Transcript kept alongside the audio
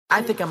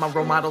I think I'm a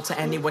role model to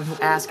anyone who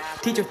asks.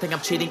 Teacher think I'm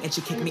cheating and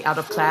she kicked me out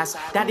of class.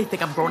 Daddy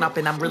think I'm grown up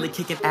and I'm really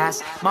kicking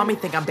ass. Mommy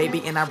think I'm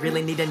baby and I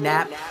really need a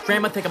nap.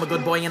 Grandma think I'm a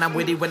good boy and I'm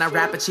witty when I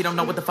rap, but she don't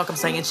know what the fuck I'm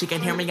saying. She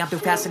can't hear me, I'm too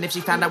fast, and if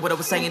she found out what I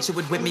was saying, she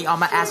would whip me on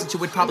my ass and she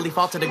would probably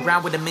fall to the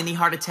ground with a mini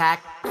heart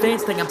attack.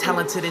 Fans think I'm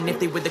talented and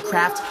nifty with the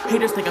craft.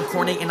 Haters think I'm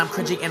corny and I'm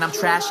cringy and I'm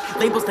trash.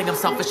 Labels think I'm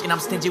selfish and I'm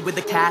stingy with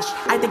the cash.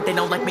 I think they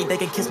don't like me, they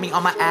can kiss me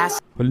on my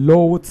ass.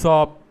 Hello, what's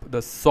up?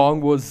 The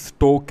song was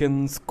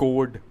Tokens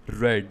Code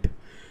Red,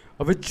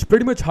 which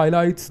pretty much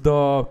highlights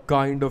the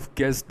kind of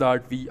guest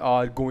that we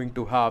are going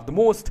to have. The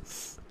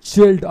most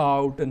chilled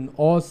out and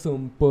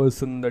awesome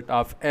person that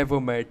I've ever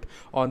met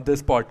on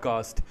this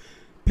podcast.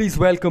 Please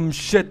welcome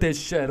Kshitij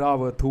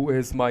Sehrawat, who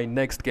is my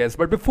next guest.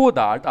 But before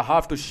that, I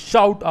have to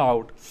shout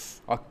out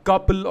a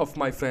couple of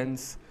my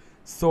friends.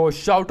 So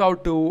shout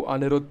out to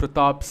Anirudh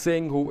Pratap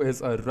Singh, who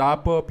is a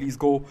rapper. Please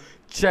go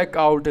check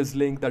out his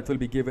link that will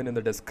be given in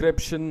the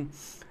description.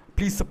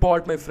 Please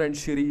support my friend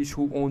Shirish,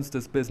 who owns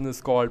this business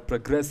called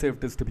Progressive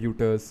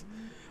Distributors.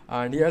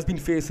 And he has been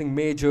facing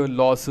major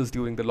losses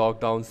during the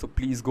lockdown. So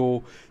please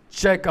go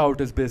check out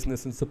his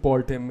business and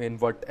support him in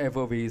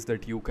whatever ways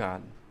that you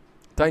can.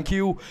 Thank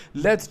you.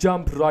 Let's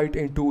jump right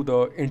into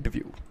the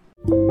interview.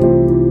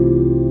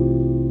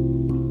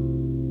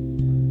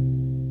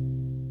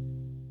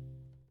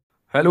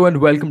 Hello and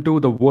welcome to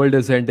the World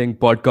is Ending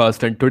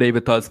podcast. And today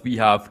with us we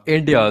have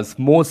India's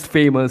most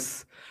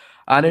famous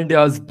and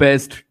India's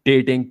best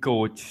dating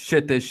coach,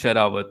 Kshitij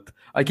Sehrawat.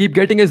 I keep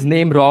getting his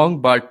name wrong,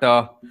 but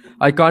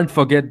I can't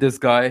forget this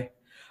guy.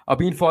 I've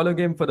been following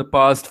him for the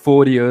past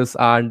 4 years,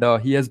 and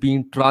he has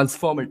been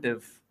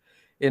transformative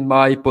in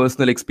my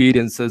personal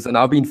experiences. And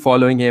I've been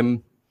following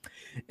him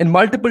in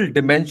multiple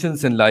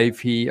dimensions in life.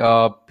 He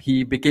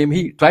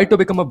tried to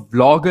become a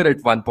vlogger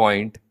at one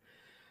point.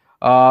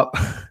 Uh,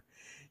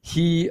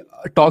 he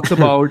talks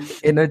about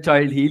inner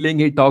child healing.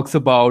 He talks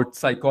about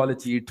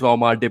psychology,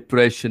 trauma,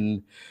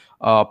 depression,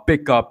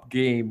 pickup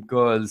game,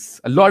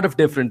 girls, a lot of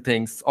different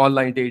things,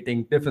 online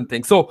dating, different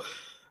things. So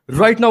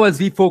right now, as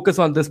we focus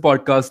on this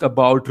podcast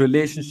about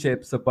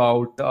relationships,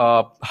 about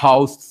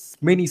how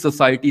many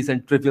societies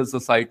and trivial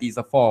societies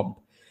are formed,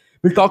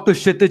 we'll talk to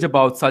Kshitij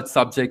about such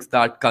subjects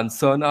that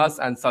concern us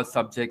and such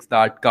subjects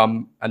that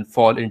come and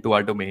fall into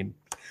our domain.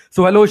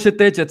 So hello,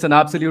 Kshitij. It's an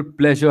absolute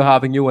pleasure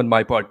having you on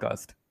my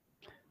podcast.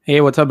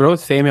 Hey, what's up, bro?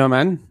 Same here,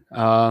 man.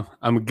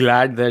 I'm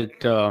glad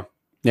that,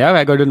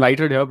 I got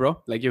invited here,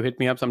 bro. Like you hit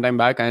me up sometime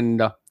back,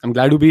 and I'm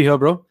glad to be here,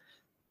 bro.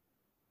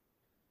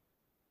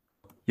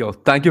 Yo,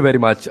 thank you very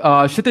much.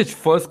 Kshitij,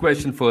 first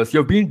question first.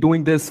 You've been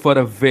doing this for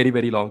a very,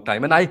 very long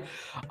time. And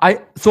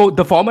so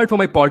the format for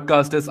my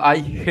podcast is I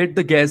hit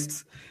the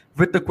guests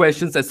with the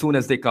questions as soon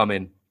as they come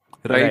in,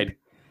 right?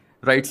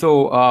 Right.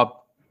 So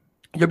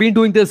you've been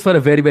doing this for a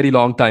very, very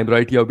long time,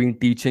 right? You've been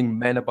teaching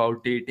men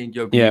about dating.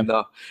 You've been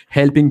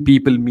helping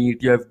people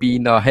meet. You have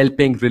been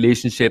helping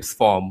relationships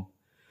form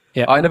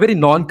in a very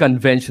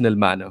non-conventional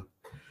manner.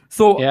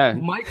 So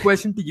my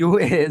question to you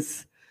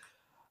is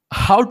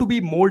how to be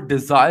more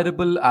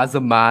desirable as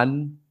a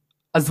man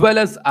as well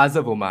as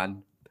a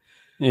woman?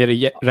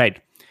 Yeah,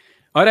 right.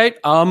 All right.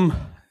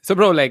 So,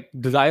 bro, like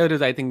desire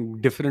is, I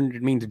think, different.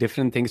 It means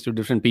different things to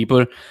different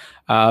people.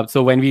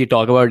 So when we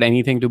talk about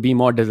anything to be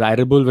more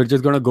desirable, we're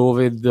just going to go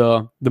with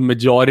the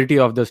majority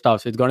of the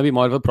stuff. So it's going to be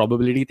more of a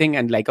probability thing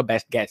and like a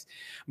best guess.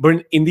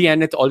 But in the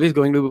end, it's always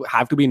going to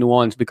have to be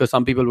nuanced because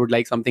some people would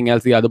like something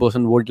else. The other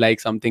person would like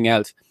something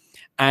else.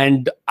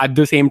 And at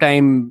the same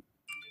time,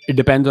 it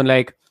depends on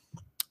like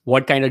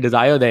what kind of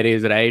desire there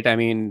is, right? I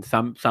mean,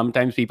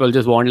 sometimes people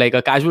just want like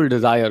a casual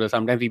desire, or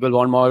sometimes people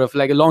want more of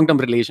like a long-term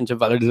relationship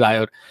for a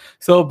desire.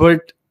 So,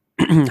 but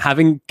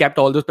having kept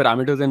all those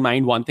parameters in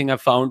mind, one thing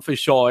I've found for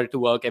sure to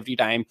work every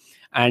time,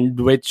 and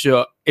which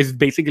is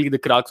basically the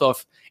crux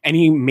of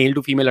any male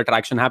to female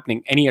attraction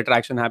happening. Any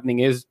attraction happening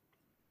is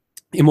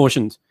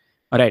emotions.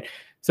 All right.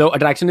 So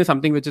attraction is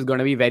something which is going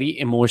to be very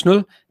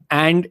emotional.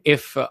 And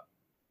if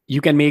you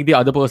can make the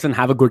other person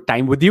have a good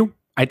time with you,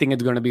 I think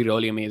it's going to be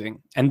really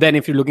amazing. And then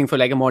if you're looking for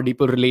like a more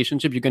deeper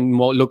relationship, you can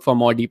look for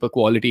more deeper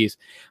qualities.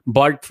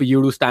 But for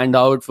you to stand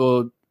out,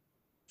 for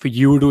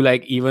you to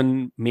like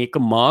even make a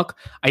mark,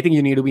 I think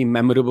you need to be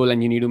memorable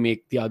and you need to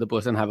make the other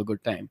person have a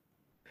good time.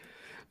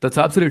 That's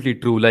absolutely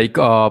true. Like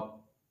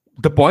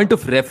the point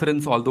of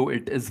reference, although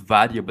it is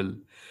variable,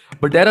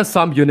 but there are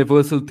some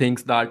universal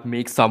things that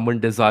make someone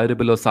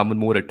desirable or someone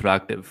more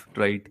attractive,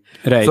 right?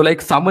 Right. So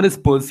like someone is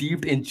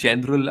perceived in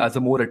general as a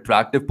more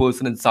attractive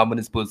person and someone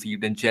is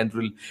perceived in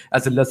general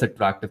as a less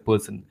attractive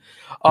person.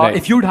 Right.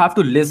 If you'd have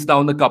to list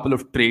down a couple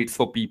of traits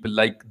for people,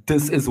 like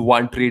this is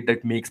one trait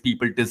that makes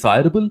people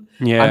desirable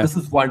and this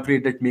is one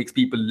trait that makes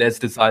people less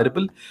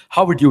desirable,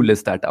 how would you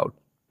list that out?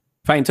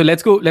 Fine. So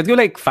let's go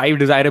like 5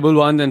 desirable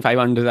ones and 5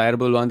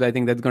 undesirable ones. I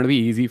think that's going to be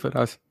easy for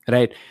us,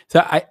 right? So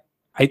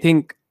I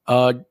think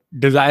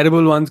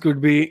desirable ones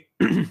could be,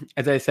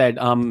 as I said,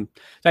 so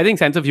I think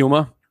sense of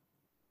humor.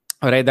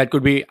 All right, that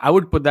could be, I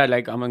would put that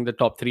like among the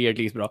top 3 at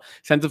least, bro.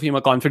 Sense of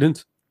humor,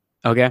 confidence.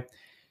 Okay.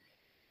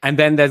 And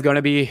then there's going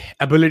to be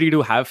ability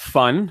to have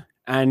fun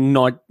and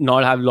not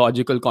have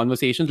logical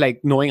conversations, like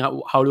knowing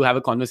how to have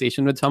a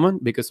conversation with someone,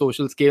 because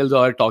social skills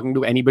or talking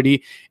to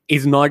anybody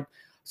is not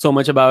so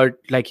much about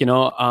like,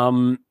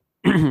 how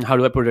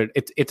do I put it?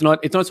 It's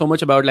not so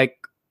much about like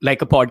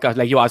a podcast,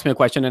 like you ask me a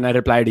question and I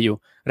reply to you,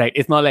 right?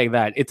 It's not like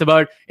that. It's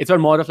about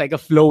more of like a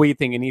flowy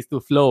thing. It needs to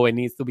flow, it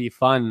needs to be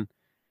fun,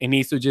 it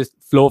needs to just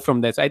flow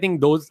from there. So I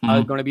think those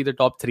are going to be the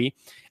top three.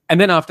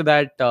 And then after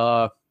that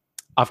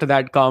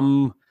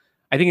come,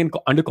 I think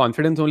under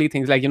confidence only,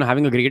 things like,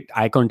 having a great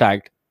eye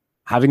contact,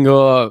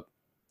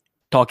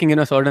 talking in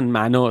a certain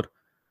manner.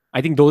 I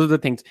think those are the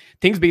things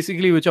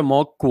basically which are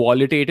more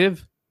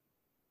qualitative,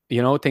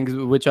 things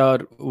which are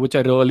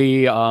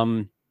really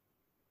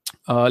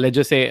let's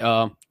just say,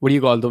 what do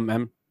you call them,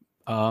 ma'am?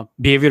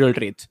 Behavioral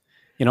traits.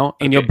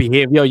 In your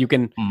behavior you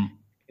can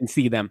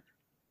see them.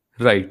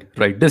 Right.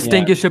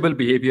 Distinguishable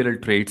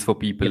behavioral traits for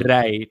people.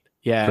 Right.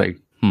 Yeah. Right.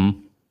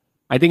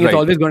 I think it's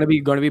always going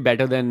to be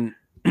better than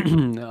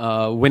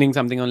winning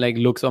something on like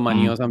looks or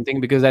money or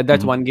something, because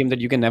that's one game that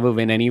you can never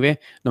win anyway,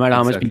 no matter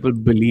how much people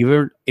believe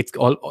it. It's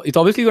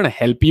obviously going to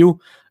help you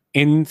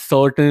in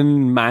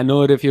certain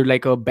manner if you're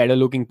like a better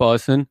looking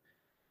person,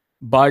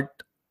 but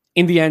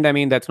in the end, I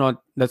mean, that's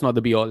not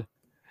the be all.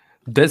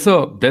 There's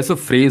a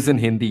phrase in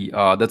Hindi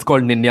that's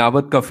called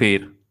Ninyawat ka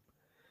Fair.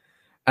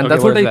 And Okay,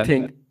 that's what I that?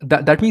 think.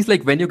 That means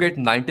like when you get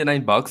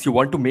 $99, you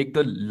want to make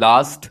the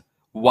last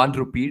 1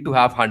 rupee to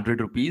have 100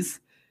 rupees.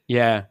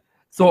 Yeah.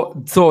 So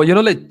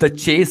like the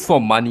chase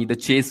for money, the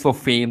chase for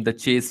fame, the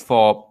chase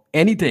for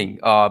anything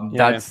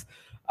that's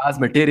as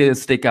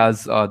materialistic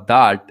as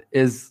that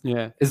is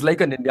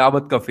like a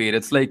Ninyavat ka Fair.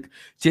 It's like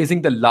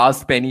chasing the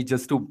last penny,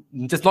 just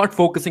not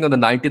focusing on the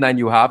 99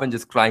 you have and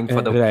just crying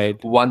for the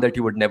one that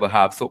you would never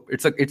have. So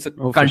it's a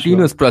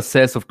continuous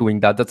process of doing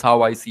that. That's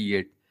how I see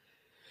it.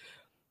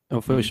 Oh,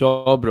 for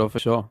sure, bro, for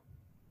sure.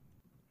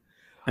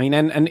 I mean,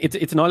 and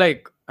it's not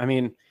like, I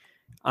mean,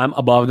 I'm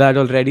above that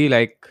already.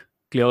 Like,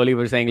 clearly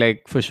we're saying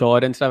like for sure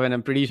and stuff, and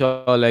I'm pretty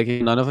sure like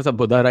none of us are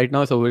Buddha right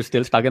now, so we're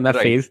still stuck in that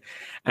phase.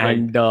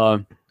 And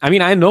I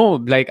mean, I know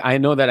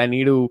that I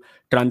need to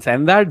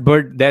transcend that,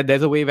 but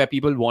there's a way where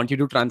people want you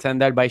to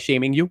transcend that by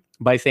shaming you,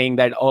 by saying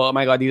that, oh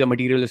my god, these are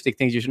materialistic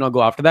things, you should not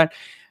go after that.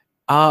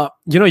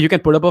 You can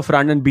put up a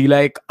front and be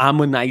like, I'm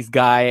a nice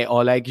guy,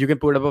 or like you can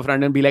put up a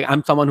front and be like,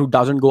 I'm someone who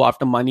doesn't go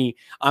after money,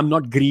 I'm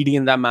not greedy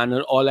in that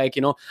manner, or like,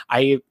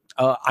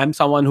 I'm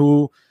someone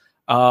who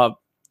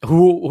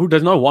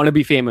does not want to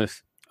be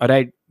famous, all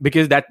right,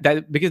 because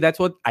that's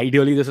what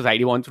ideally the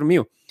society wants from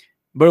you.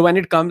 But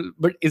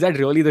is that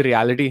really the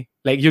reality?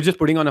 Like, you're just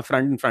putting on a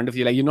front in front of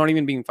you, like you're not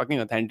even being fucking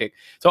authentic.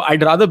 So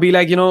I'd rather be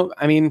like,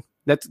 I mean,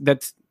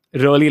 that's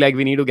really like,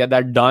 we need to get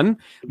that done,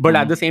 but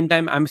at the same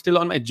time, I'm still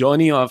on my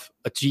journey of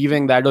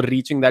achieving that or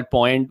reaching that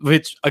point,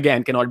 which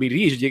again cannot be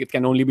reached. It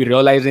can only be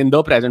realized in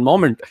the present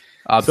moment.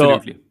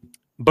 Absolutely. So,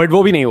 but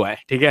wo bhi nahi hua hai,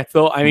 theek hai?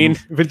 So I mean,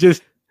 we're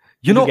just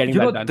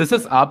this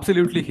is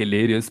absolutely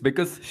hilarious,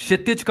 because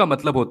Kshitij ka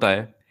matlab hota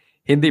hai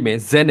Hindi mein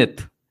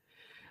zenith,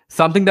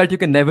 something that you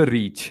can never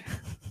reach.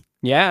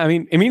 Yeah, I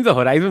mean, it means the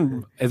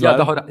horizon as well.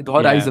 The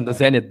horizon, the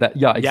zenith.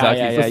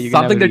 Exactly. So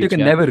something that you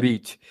can never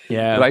reach.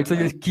 Yeah. Right. So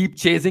you keep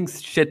chasing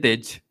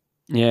Kshitij.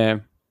 Yeah.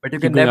 But you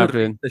can never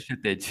reach the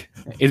Kshitij.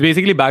 It's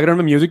basically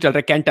background में music चल रहा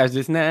है, can't touch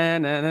this, na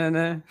na na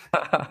na.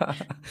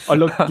 और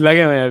लोग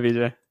लगे हुए हैं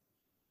पीछे.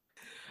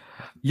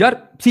 Yeah,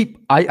 see,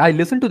 I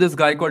listen to this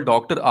guy called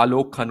Dr.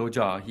 Alok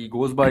Khanuja. He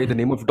goes by the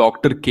name of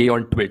Dr. K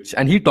on Twitch.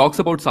 And he talks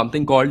about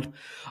something called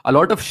a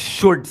lot of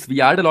shoulds.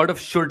 We add a lot of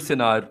shoulds in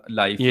our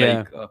life.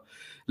 Yeah.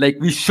 Like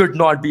we should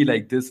not be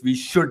like this. We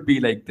should be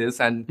like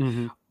this.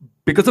 And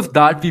because of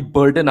that, we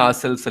burden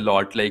ourselves a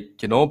lot. Like,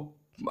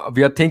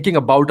 we are thinking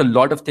about a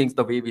lot of things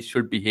the way we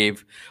should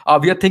behave.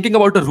 We are thinking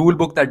about a rule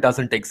book that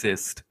doesn't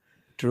exist.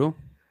 True.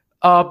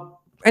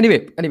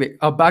 Anyway,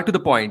 back to the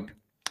point.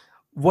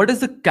 What is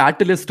the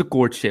catalyst to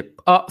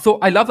courtship? So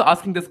I love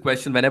asking this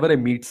question whenever I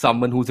meet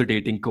someone who's a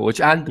dating coach.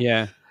 And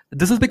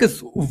this is because,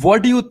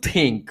 what do you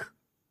think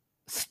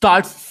is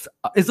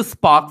the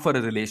spark for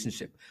a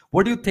relationship?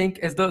 What do you think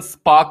is the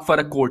spark for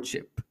a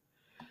courtship?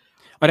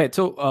 All right.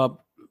 So are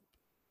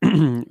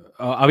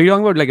we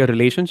talking about like a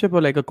relationship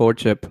or like a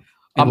courtship?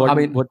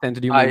 What sense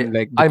do you mean?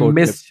 Like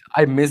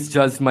I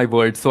misjudged my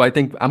words. So I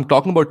think I'm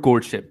talking about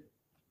courtship.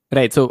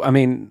 Right. So, I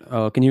mean,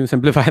 can you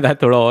simplify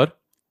that thoda aur?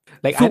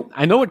 Like, so,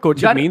 I know what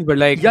courtship means, but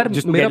like,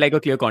 just to get like a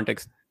clear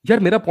context. Yeah,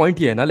 mera point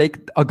ye hai na, like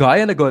a guy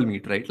and a girl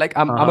meet, right? Like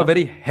I'm a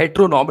very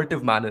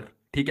heteronormative manner.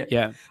 ठीक है?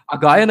 Yeah. A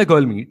guy and a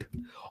girl meet,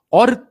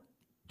 और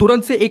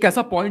तुरंत से एक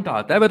ऐसा point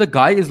आता है where the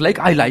guy is like,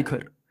 I like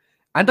her,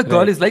 and the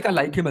girl is like, I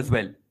like him as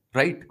well,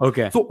 right?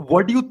 Okay. So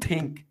what do you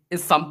think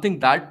is something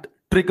that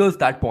triggers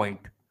that point,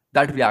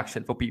 that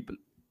reaction for people?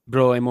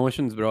 Bro,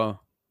 emotions,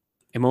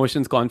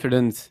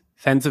 confidence,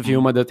 sense of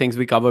humor, the things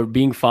we covered,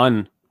 being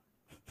fun.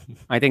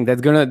 I think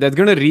that's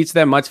gonna reach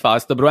them much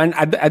faster, bro.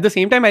 And at the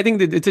same time, I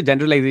think it's a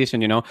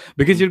generalization,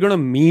 because you're gonna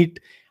meet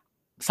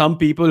some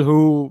people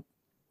who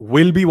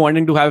will be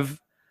wanting to have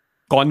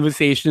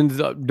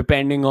conversations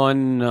depending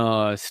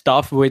on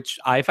stuff which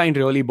I find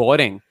really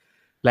boring.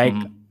 Like,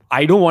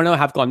 I don't want to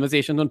have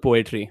conversations on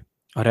poetry.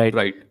 All right.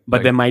 Right. But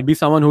right. there might be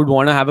someone who'd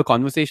want to have a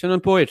conversation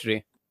on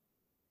poetry.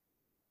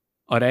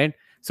 All right.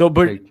 So,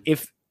 but Right.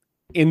 if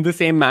in the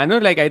same manner,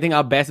 like I think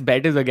our best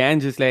bet is again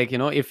just like,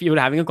 if you're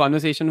having a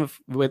conversation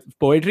with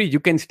poetry, you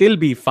can still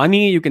be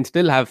funny, you can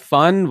still have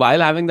fun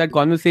while having that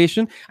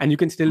conversation, and you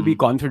can still be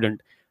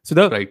confident.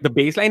 So Right. the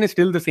baseline is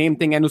still the same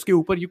thing, and uske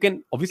upar you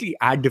can obviously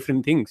add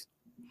different things,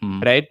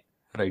 right?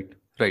 Right.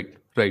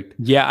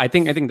 Yeah, I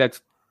think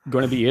that's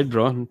gonna be it,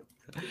 bro.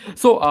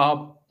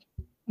 So,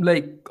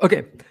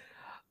 okay,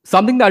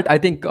 something that I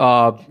think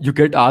you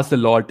get asked a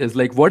lot is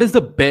like, what is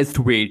the best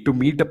way to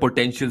meet a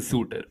potential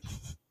suitor?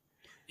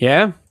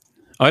 Yeah.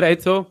 All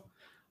right. So,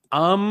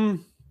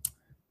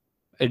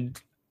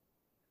 it,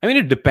 I mean,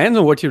 it depends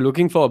on what you're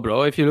looking for,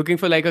 bro. If you're looking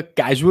for like a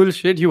casual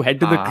shit, you head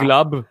to the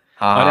club.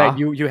 All right,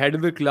 you head to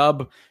the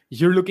club.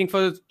 You're looking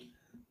for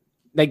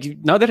like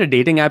now there are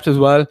dating apps as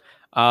well.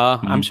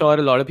 I'm sure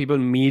a lot of people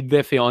meet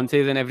their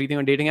fiancés and everything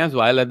on dating apps,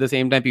 while at the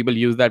same time people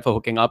use that for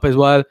hooking up as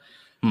well.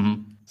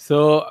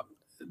 So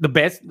the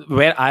best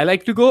where I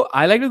like to go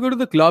to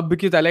the club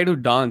because I like to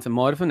dance. I'm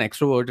more of an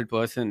extroverted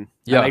person.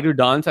 I like to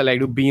dance. I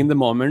like to be in the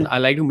moment. I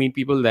like to meet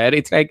people there.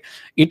 It's like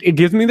it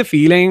gives me the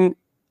feeling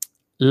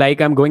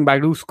like I'm going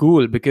back to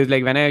school, because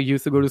like when I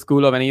used to go to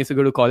school or when I used to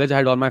go to college, I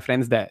had all my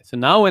friends there. So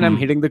now when I'm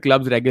hitting the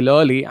clubs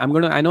regularly, I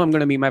know I'm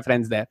gonna meet my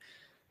friends there.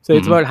 So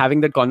it's about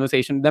having that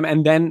conversation with them,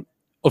 and then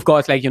of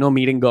course, like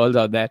meeting girls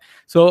out there.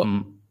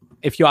 So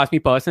if you ask me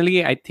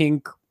personally, I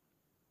think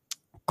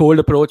cold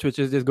approach, which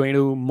is just going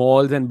to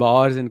malls and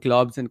bars and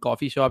clubs and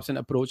coffee shops and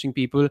approaching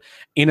people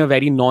in a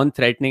very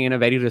non-threatening, in a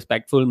very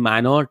respectful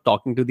manner,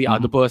 talking to the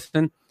other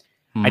person.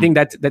 I think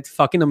that's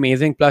fucking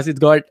amazing. Plus, it's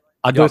got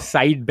other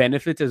side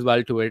benefits as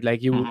well to it. Like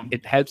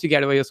it helps you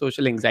get over your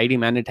social anxiety,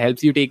 man. It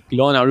helps you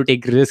learn how to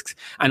take risks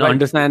and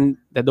understand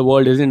that the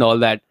world isn't all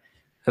that.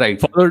 Right.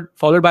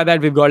 Followed by that,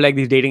 we've got like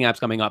these dating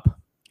apps coming up,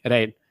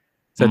 right?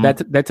 So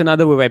that's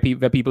another way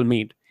where people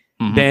meet.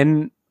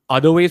 Then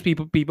other ways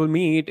people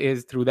meet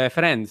is through their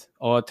friends,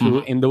 or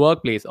through in the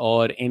workplace,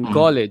 or in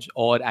college,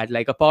 or at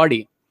like a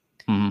party.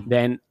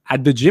 Then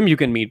at the gym you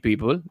can meet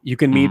people. You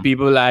can meet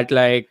people at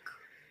like,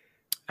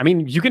 I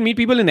mean, you can meet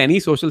people in any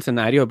social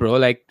scenario, bro.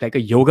 Like a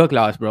yoga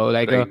class, bro.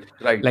 Like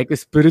a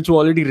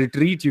spirituality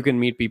retreat. You can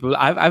meet people.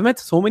 I've met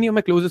so many of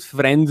my closest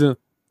friends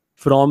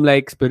from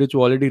like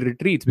spirituality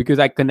retreats because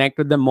I connect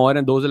with them more,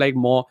 and those are like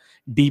more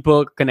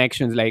deeper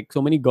connections. Like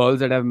so many girls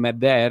that I've met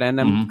there, and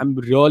I'm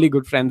really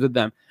good friends with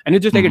them, and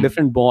it's just like a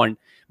different bond.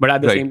 But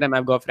at the same time,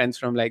 I've got friends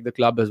from like the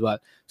club as well.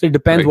 So it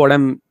depends what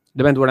I'm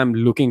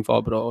looking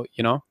for, bro.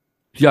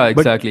 Yeah,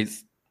 exactly.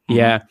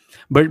 Yeah,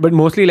 but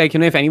mostly like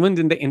if anyone's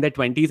in their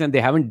 20s and they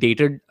haven't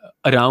dated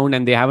around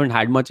and they haven't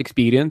had much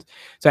experience,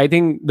 so I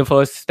think the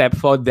first step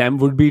for them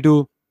would be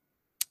to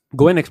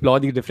go and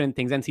explore these different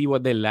things and see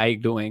what they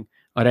like doing.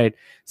 All right,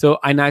 so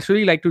I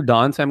naturally like to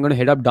dance. I'm going to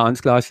hit up dance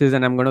classes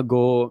and I'm going to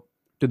go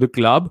to the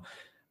club.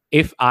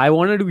 If I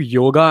want to do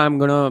yoga, I'm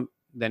going to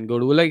then go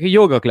to like a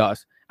yoga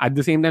class. At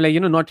the same time, like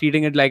not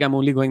treating it like I'm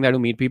only going there to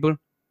meet people,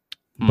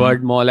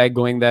 but more like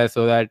going there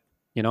so that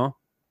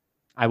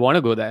I want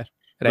to go there.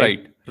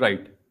 Right,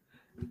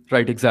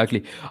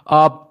 exactly.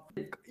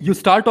 You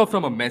start off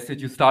from a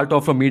message, you start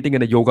off from meeting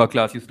in a yoga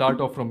class, you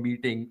start off from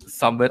meeting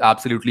somewhere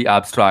absolutely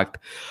abstract.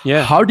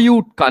 Yeah. How do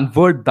you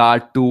convert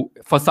that to,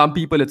 for some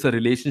people it's a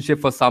relationship,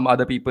 for some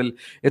other people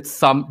it's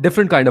some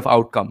different kind of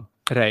outcome?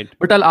 Right.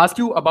 But I'll ask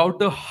you about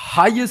the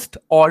highest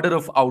order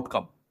of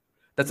outcome.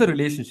 That's a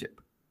relationship.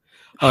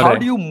 How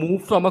do you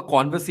move from a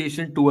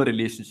conversation to a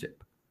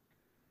relationship?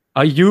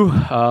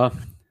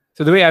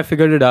 So the way I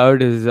figured it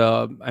out is,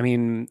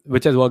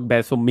 which has worked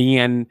best for me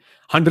and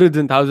hundreds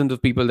and thousands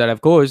of people that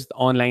I've coached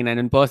online and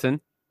in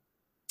person.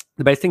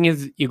 The best thing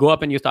is you go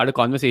up and you start a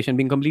conversation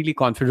being completely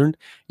confident,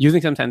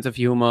 using some sense of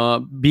humor,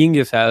 being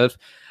yourself.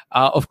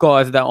 Of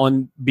course,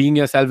 on being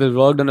yourself, we've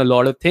worked on a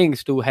lot of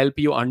things to help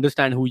you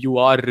understand who you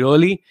are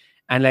really,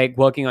 and like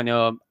working on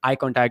your eye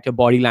contact, your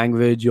body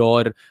language,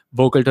 your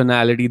vocal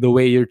tonality, the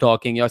way you're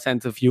talking, your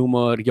sense of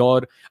humor,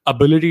 your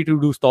ability to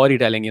do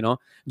storytelling,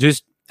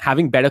 just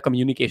having better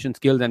communication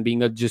skills and being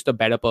just a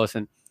better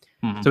person.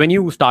 So when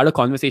you start a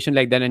conversation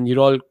like that and you're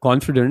all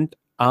confident,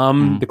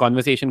 the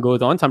conversation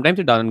goes on. Sometimes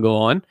it doesn't go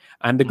on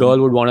and the girl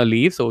would want to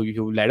leave. So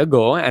you let her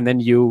go. And then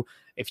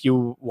if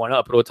you want to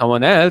approach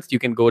someone else, you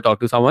can go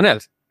talk to someone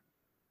else.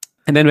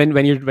 And then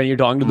when you're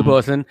talking to the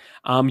person,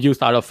 you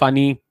start off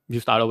funny. You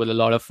start off with a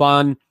lot of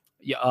fun.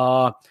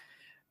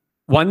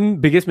 One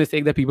biggest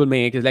mistake that people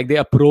make is like they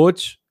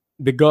approach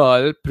the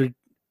girl,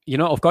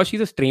 of course she's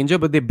a stranger,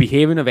 but they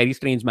behave in a very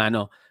strange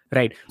manner,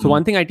 right? So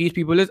one thing I teach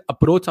people is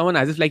approach someone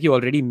as if like you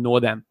already know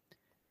them.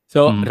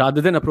 So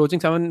rather than approaching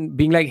someone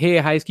being like, hey,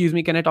 hi, excuse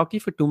me, can I talk to you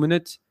for 2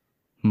 minutes?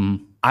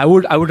 I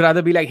would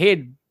rather be like,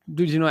 hey,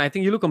 dude, I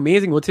think you look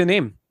amazing. What's your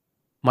name?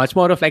 Much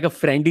more of like a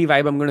friendly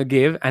vibe I'm going to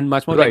give, and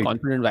much more like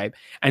confident vibe,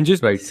 and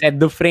just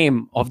set the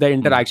frame of that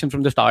interaction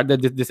from the start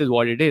that this is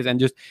what it is, and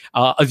just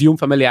assume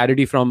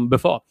familiarity from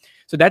before.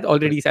 So that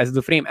already sets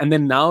the frame. And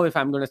then now if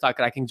I'm going to start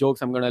cracking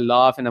jokes, I'm going to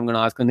laugh and I'm going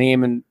to ask her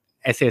name, and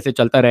ऐसे ऐसे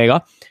चलता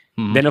रहेगा.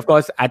 Then of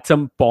course at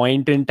some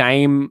point in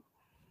time,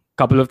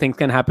 couple of things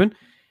can happen.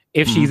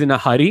 If she's in a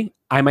hurry,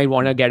 I might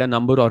want to get a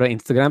number or an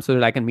Instagram so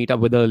that I can meet up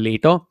with her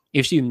later.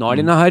 If she's not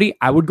in a hurry,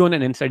 I would go on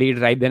an Insta date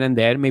right then and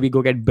there. Maybe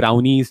go get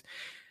brownies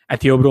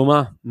at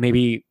Theobroma.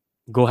 Maybe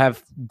go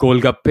have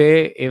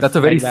golgappe. If That's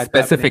a very like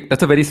specific.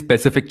 That's a very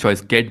specific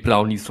choice. Get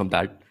brownies from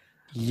that.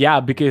 Yeah,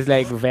 because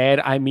like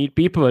where I meet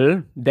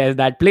people, there's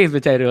that place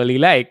which I really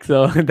like.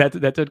 So that's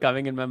what's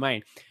coming in my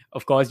mind.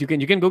 Of course, you can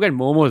go get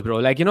momos, bro.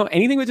 Like,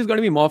 anything which is going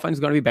to be more fun is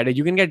going to be better.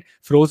 You can get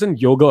frozen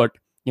yogurt,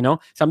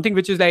 something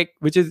which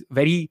is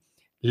very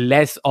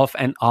less of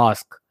an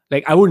ask.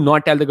 Like, I would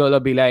not tell the girl or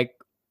be like,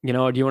 do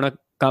you want to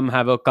come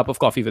have a cup of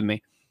coffee with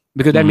me?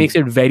 Because that makes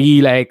it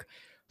very like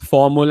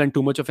formal and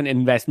too much of an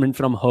investment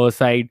from her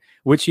side,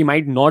 which she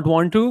might not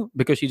want to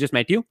because she just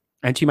met you.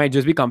 And she might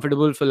just be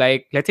comfortable for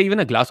like, let's say even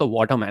a glass of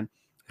water, man.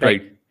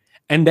 Right.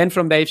 And then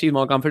from there, if she's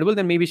more comfortable,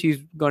 then maybe she's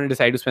going to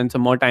decide to spend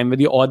some more time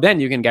with you. Or then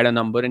you can get a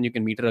number and you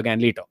can meet her again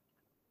later.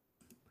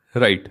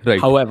 Right.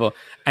 However,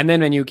 and then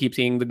when you keep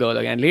seeing the girl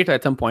again later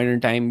at some point in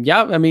time,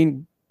 yeah, I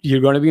mean,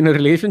 you're going to be in a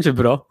relationship,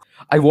 bro.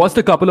 I watched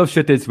a couple of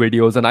Kshitij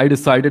videos and I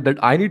decided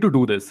that I need to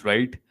do this,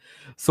 right?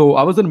 So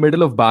I was in the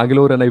middle of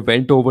Bangalore and I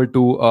went over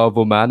to a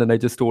woman and I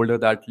just told her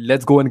that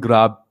let's go and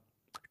grab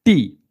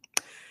tea.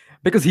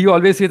 Because he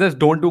always says that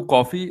don't do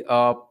coffee,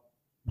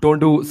 don't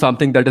do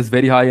something that is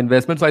very high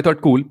investment. So I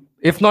thought, cool.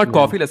 If not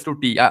coffee, let's do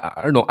tea.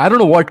 I don't know. I don't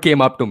know what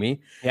came up to me.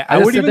 Yeah, I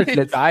would even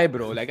say chai,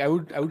 bro. Like I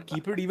would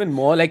keep it even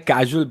more like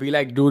casual. Be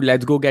like, dude,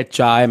 let's go get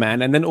chai,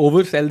 man. And then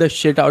oversell the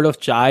shit out of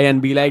chai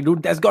and be like,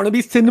 dude, there's gotta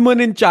be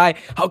cinnamon in chai.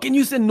 How can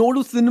you say no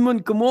to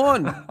cinnamon? Come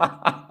on.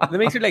 That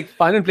makes it like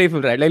fun and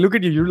playful, right? Like look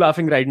at you, you're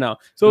laughing right now.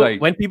 So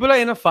when people are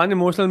in a fun,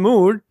 emotional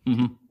mood,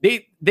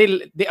 they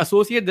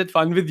associate that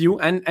fun with you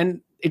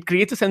and it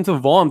creates a sense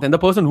of warmth, and the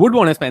person would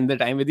want to spend the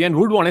time with you and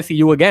would want to see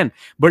you again.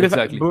 But if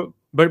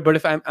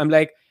I'm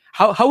like,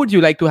 how would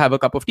you like to have a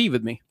cup of tea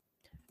with me?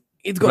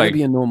 It's going to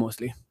be a no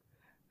mostly.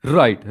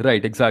 Right,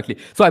 exactly.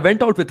 So I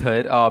went out with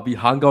her. We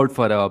hung out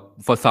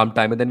for some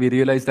time, and then we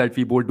realized that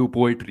we both do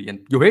poetry. And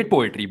you hate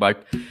poetry,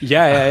 but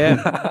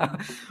yeah.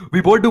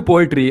 We both do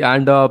poetry,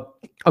 and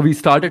we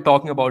started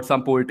talking about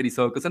some poetry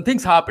circus, and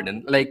things happened.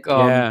 And like,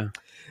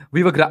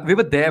 we were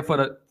there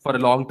for a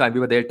long time. We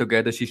were there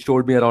together. She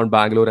showed me around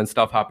Bangalore, and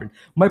stuff happened.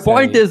 My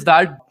point is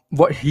that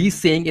what he's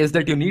saying is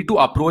that you need to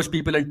approach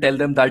people and tell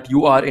them that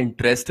you are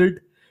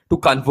interested to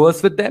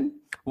converse with them.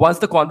 Once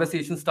the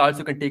conversation starts,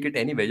 you can take it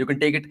anywhere. You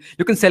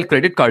can sell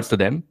credit cards to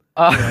them.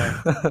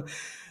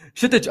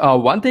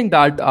 Kshitij, one thing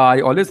that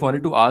I always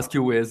wanted to ask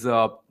you is,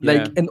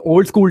 in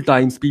old school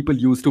times, people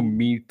used to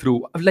meet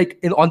through,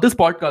 on this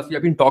podcast, we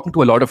have been talking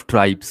to a lot of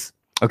tribes.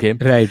 Okay.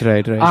 Right.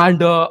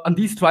 And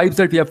these tribes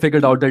that we have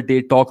figured out that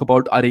they talk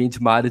about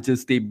arranged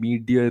marriages, they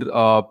meet their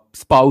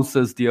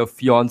spouses, their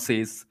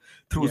fiancés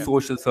through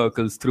social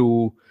circles,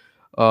 through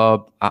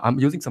I'm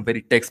using some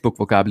very textbook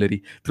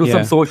vocabulary. Through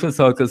some social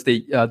circles,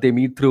 they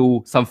meet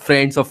through some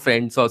friends of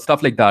friends or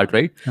stuff like that,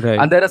 right?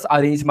 And there is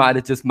arranged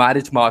marriages,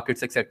 marriage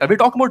markets, etc. We're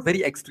talking about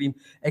very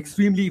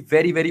extremely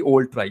very, very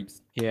old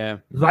tribes. Yeah.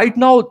 Right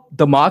now,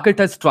 the market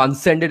has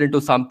transcended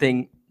into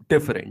something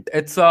different.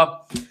 It's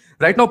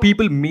right now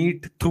people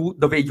meet through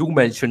the way you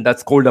mentioned,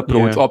 that's cold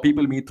approach, or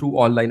people meet through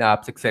online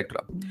apps, etc.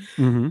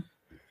 Do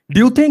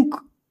you think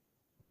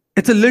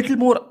it's a little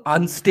more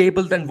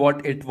unstable than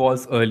what it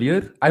was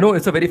earlier? I know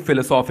it's a very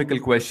philosophical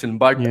question,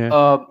 but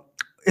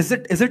is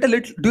it a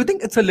little? Do you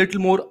think it's a little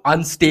more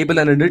unstable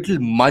and a little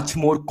much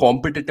more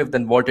competitive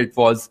than what it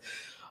was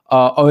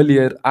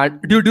earlier?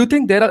 And do you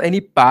think there are any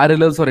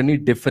parallels or any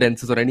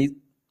differences or any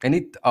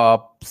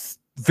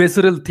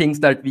visceral things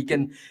that we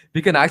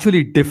can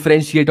actually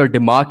differentiate or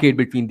demarcate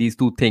between these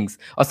two things,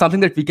 or something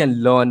that we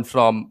can learn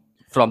from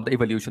the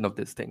evolution of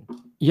this thing?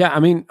 Yeah,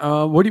 I mean,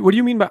 what do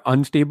you mean by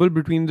unstable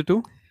between the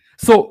two?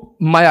 So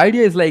my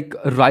idea is like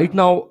right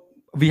now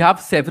we have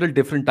several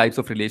different types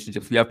of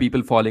relationships. We have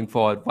people falling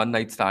for one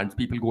night stands,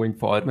 people going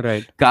for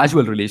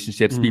casual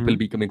relationships, people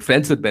becoming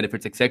friends with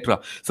benefits, etc.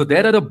 So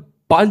there are a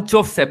bunch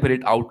of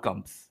separate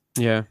outcomes.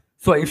 Yeah.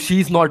 So if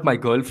she's not my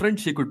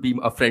girlfriend, she could be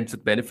a friend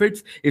with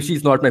benefits. If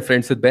she's not my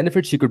friend with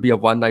benefits, she could be a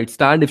one night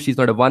stand. If she's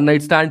not a one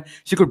night stand,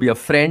 she could be a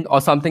friend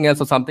or something else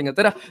or something else.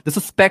 There's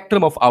a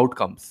spectrum of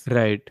outcomes.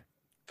 Right.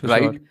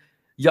 Sure.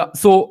 Yeah.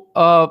 So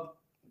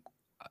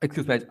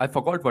excuse me, I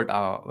forgot what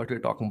we were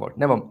talking about.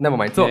 Never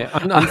mind. So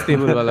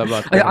unstable wala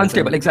baat.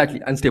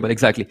 Unstable,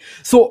 exactly.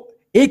 So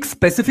एक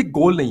specific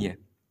goal नहीं है,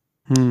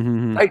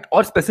 right?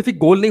 और specific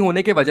goal नहीं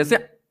होने के वजह से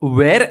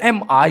where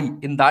am I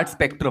in that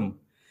spectrum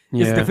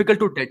is difficult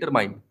to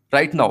determine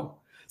right now.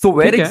 So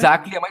where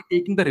exactly am I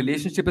taking the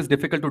relationship is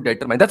difficult to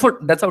determine.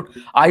 That's how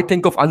I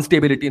think of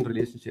instability in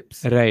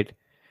relationships. Right.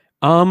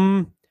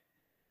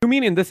 You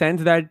mean in the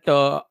sense that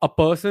a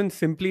person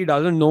simply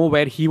doesn't know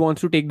where he wants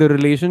to take the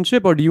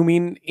relationship, or do you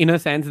mean in a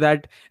sense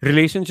that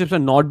relationships are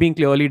not being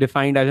clearly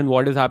defined as in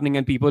what is happening,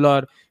 and people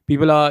are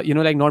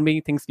like not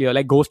making things clear?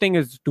 Like ghosting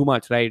is too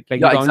much, right? Like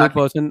you Yeah, talk to a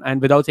exactly. person and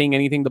without saying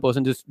anything, the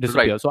person just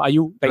disappears. Right. So are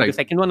you like the Right.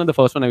 second one or the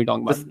first one are we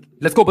talking about?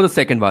 Let's go for the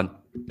second one.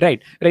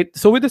 Right.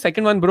 So with the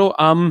second one, bro,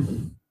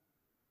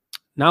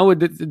 now with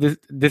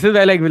this is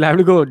where like we'll have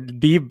to go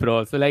deep,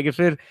 bro. So like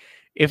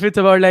if it's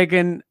about like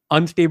an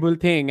unstable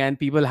thing and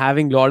people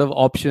having a lot of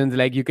options,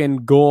 like you can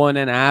go on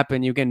an app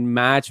and you can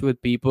match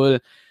with people,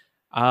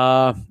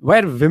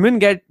 where women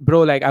get,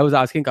 bro, like I was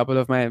asking a couple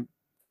of my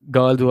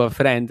girls who are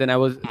friends, and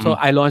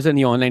I launched a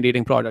new online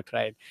dating product,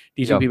 right?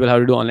 Teaching Yeah. people how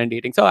to do online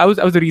dating. So I was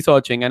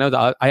researching, and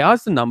I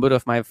asked a number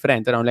of my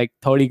friends, around like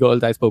 30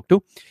 girls I spoke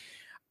to,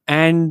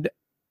 and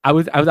I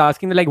was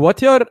asking them, like,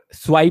 what's your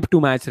swipe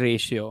to match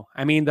ratio?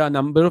 I mean, the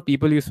number of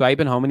people you swipe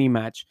and how many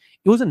match.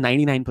 It was a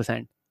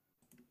 99%.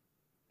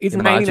 It's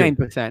Imagine.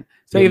 99%.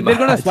 So if they're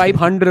gonna swipe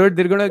Imagine. 100,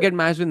 they're gonna get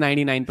matched with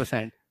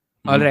 99%.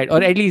 All Mhm. right,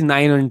 or at least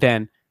 9 or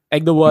 10,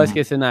 like the worst Mhm.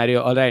 case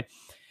scenario. All right,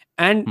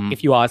 and Mhm.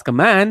 if you ask a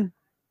man,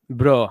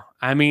 bro,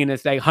 I mean,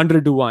 it's like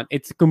 100 to 1.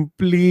 It's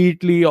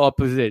completely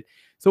opposite.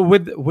 So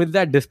with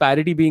that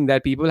disparity being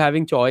that people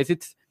having choice,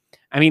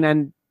 I mean,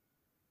 and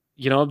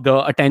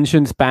the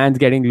attention spans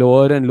getting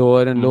lower and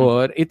lower and Mhm.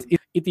 lower. It's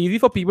easy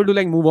for people to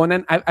like move on,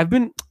 and I've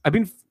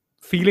been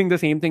feeling the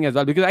same thing as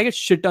well, because I get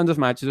shit tons of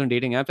matches on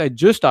dating apps. I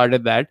just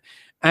started that,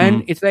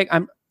 and Mhm. it's like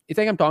I'm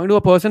talking to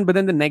a person, but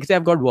then the next day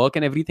I've got work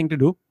and everything to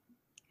do.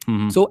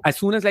 Mhm. So as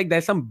soon as like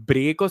there's some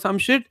break or some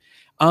shit,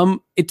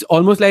 it's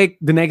almost like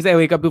the next day I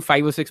wake up to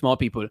 5 or 6 more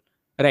people,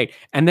 right?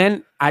 And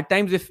then at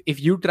times, if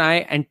you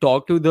try and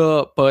talk to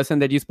the person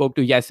that you spoke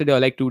to yesterday or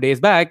like 2 days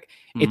back,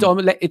 it's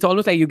Mhm.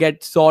 almost like you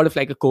get sort of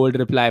like a cold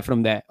reply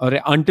from there, or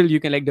until you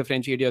can like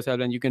differentiate yourself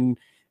and you can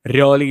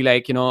really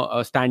like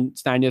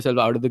stand yourself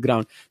out of the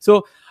ground.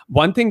 So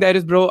one thing there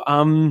is, bro,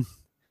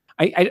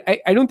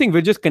 I don't think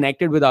we're just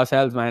connected with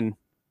ourselves, man.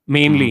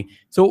 Mainly. Mhm.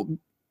 So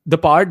the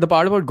part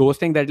about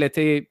ghosting, that let's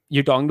say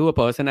you're talking to a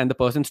person and the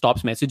person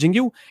stops messaging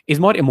you,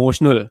 is more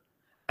emotional,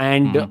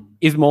 and Mhm.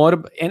 is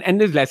more,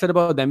 and is lesser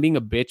about them being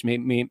a bitch,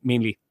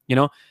 mainly.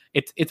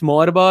 It's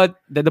more about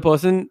that the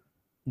person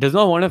does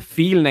not want to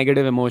feel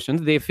negative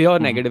emotions. They fear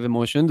Mhm. negative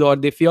emotions, or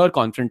they fear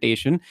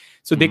confrontation.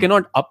 So they Mhm.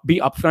 cannot be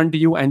upfront to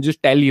you and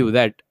just tell you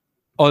that,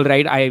 all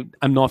right,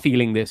 I'm not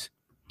feeling this.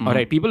 All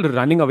right, Mhm. people are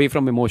running away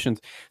from emotions.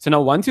 So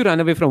now once you run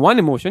away from one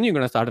emotion, you're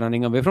going to start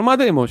running away from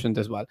other emotions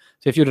as well.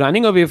 So if you're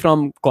running away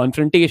from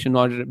confrontation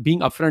or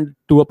being upfront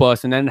to a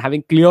person and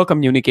having clear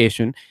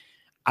communication,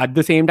 at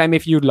the same time,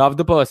 if you love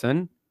the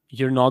person,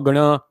 you're not going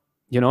to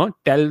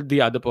tell the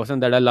other person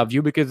that I love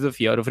you, because of the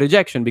fear of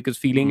rejection, because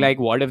feeling Mhm. like,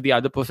 what if the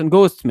other person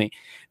ghosts me?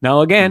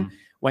 Now again, Mhm.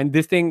 when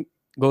this thing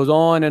goes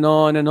on and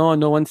on and on,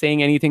 no one's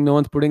saying anything, no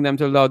one's putting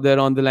themselves out there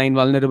on the line,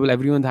 vulnerable,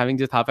 everyone's having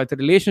just half-assed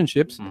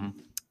relationships. Mhm.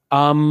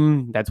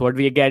 That's what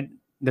we get.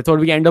 That's what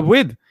we end up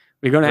with.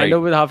 We're going to end Right.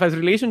 up with half-assed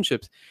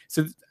relationships.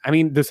 So I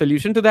mean, the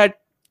solution to that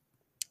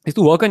is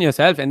to work on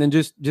yourself, and then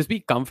just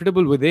be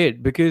comfortable with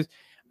it, because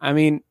I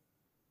mean,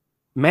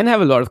 men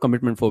have a lot of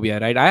commitment phobia,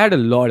 right? I had a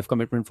lot of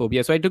commitment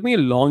phobia, so it took me a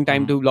Mhm.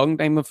 long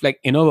time of like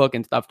inner work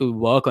and stuff to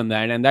work on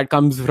that, and that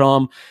comes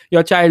from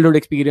your childhood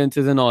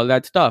experiences and all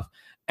that stuff.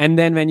 And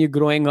then when you're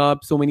growing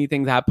up, so many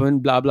things happen,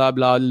 blah blah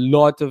blah,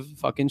 lots of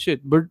fucking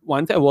shit. But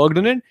once I worked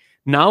on it,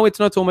 now it's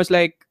not so much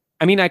like,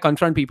 I mean, I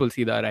confront people,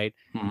 see that, right?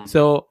 Mhm.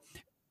 So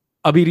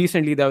Abhi,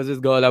 recently there was this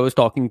girl I was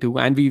talking to,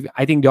 and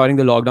I think during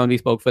the lockdown we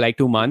spoke for like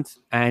 2 months,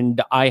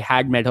 and I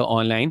had met her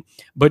online,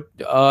 but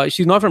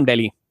she's not from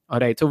Delhi. All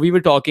right, so we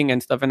were talking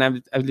and stuff, and I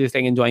was just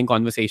like enjoying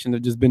conversation.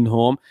 I've just been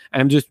home,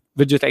 and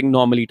we're just like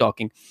normally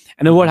talking,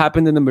 and then what Mhm.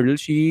 happened in the middle?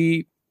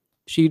 She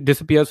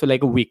disappears for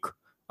like a week.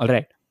 All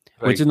right,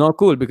 which Right. is not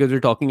cool because we're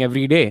talking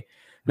every day.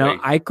 Now Right.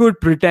 I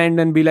could pretend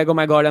and be like, oh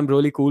my god, I'm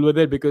really cool with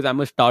it because I'm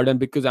a stud and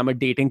because I'm a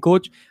dating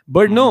coach,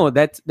 but Mhm. no,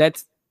 that's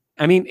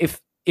I mean, if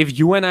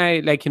you and I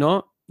like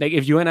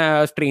if you and I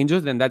are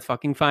strangers, then that's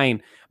fucking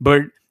fine.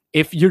 But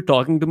if you're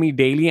talking to me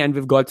daily and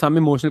we've got some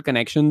emotional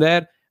connection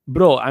there,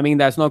 bro, I mean,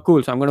 that's not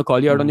cool. So I'm gonna call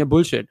you out on Mhm. your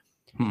bullshit.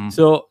 Mhm.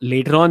 So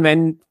later on,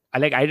 when I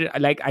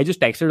just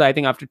texted her, I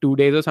think after 2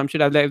 days or some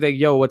shit, I was like,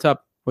 yo, what's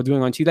up? What's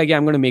going on? She's like, yeah,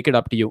 I'm gonna make it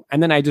up to you.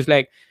 And then I was just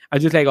like,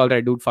 all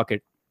right, dude, fuck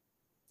it.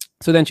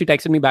 So then she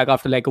texted me back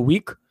after like a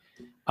week.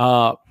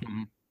 Uh,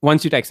 Mhm.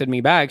 Once she texted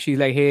me back, she's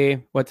like,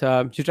 hey, what's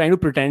up? She's trying to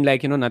pretend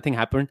like, nothing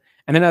happened.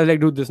 And then I was like,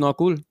 dude, this is not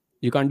cool.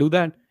 You can't do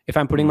that. If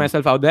I'm putting Mhm.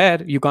 myself out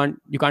there, you can't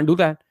do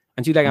that.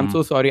 And she's like, I'm Mhm.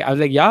 so sorry. I was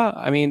like, yeah,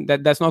 I mean,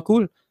 that's not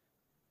cool.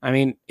 I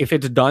mean, if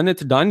it's done,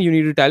 it's done. You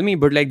need to tell me.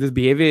 But like this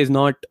behavior is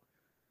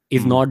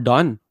Mhm. not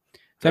done.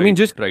 So I mean, Right.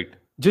 just Right.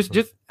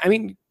 just I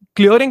mean,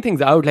 clearing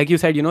things out, like you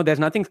said, there's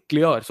nothing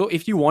clear. So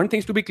if you want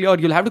things to be clear,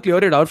 you'll have to clear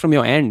it out from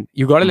your end.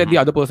 You got to let the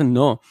Mhm. other person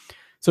know.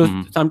 So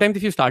Mhm. sometimes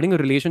if you're starting a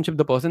relationship,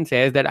 the person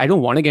says that I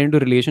don't want to get into a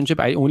relationship,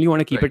 I only want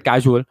to keep Right. it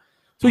casual.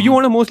 So you Mhm.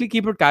 want to mostly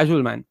keep it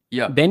casual, man.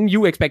 Yeah. Then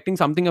you expecting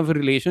something of a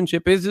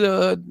relationship is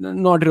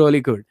not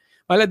really good.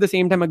 While at the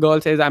same time, a girl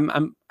says,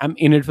 I'm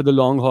in it for the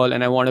long haul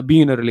and I want to be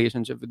in a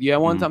relationship with you. I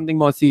want something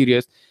more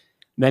serious.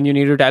 Then you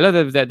need to tell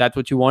her that that's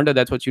what you want or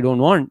that's what you don't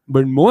want.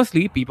 But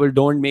mostly people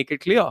don't make it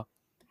clear.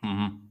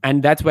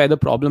 And that's where the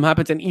problem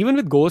happens. And even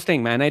with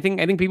ghosting, man, I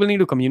think people need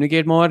to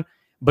communicate more.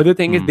 But the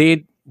thing is,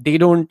 they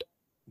don't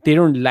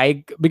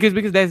like, because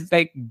there's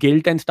like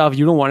guilt and stuff.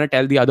 You don't want to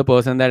tell the other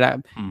person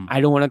that I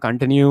don't want to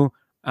continue.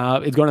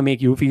 It's going to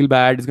make you feel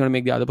bad. It's going to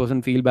make the other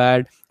person feel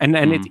bad. And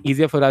it's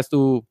easier for us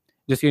to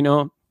just,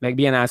 like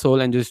be an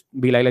asshole and just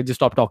be like, let's just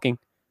stop talking.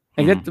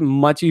 Like that's a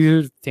much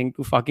easier thing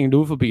to fucking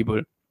do for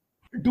people.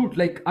 Dude,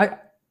 like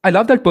I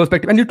love that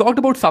perspective. And you talked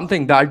about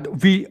something that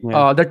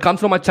that comes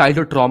from a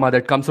childhood trauma,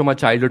 that comes from a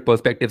childhood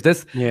perspective.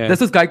 There's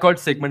this guy called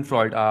Sigmund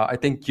Freud. I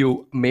think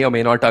you may or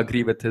may not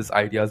agree with his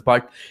ideas,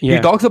 but he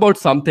talks about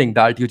something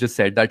that you just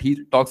said, that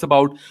he talks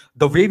about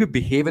the way we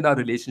behave in our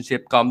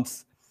relationship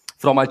comes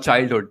from our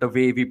childhood, the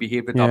way we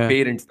behave with our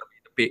parents,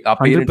 the way our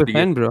parents 100%,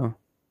 behave, bro.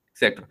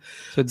 etc.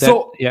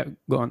 So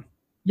go on.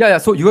 Yeah.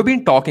 So you have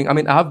been talking. I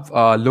mean, I have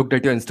looked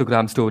at your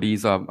Instagram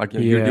stories, at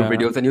your YouTube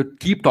videos, and you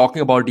keep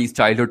talking about these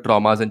childhood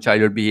traumas and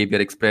childhood behavior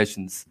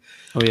expressions.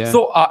 Oh yeah.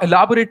 So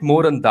elaborate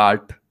more on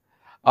that.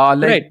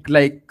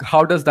 Like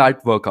how does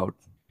that work out?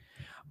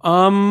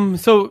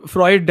 So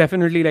Freud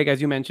definitely, like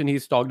as you mentioned,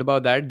 he's talked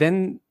about that.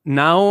 Then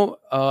now,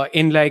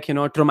 in like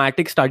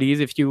traumatic studies,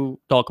 if you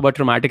talk about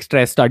traumatic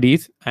stress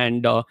studies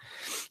and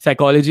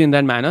psychology in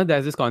that manner,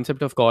 there's this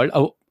concept of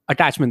called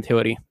attachment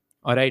theory.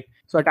 All right.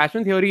 So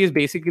attachment theory is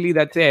basically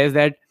that says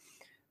that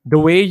the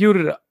way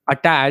you're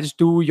attached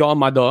to your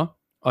mother,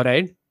 all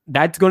right,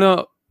 that's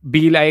gonna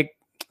be like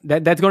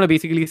that's gonna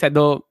basically set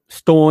the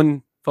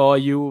stone for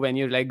you when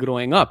you're like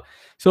growing up.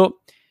 So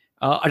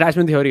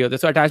attachment theory.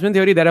 So attachment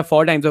theory, there are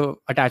 4 types of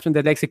attachment.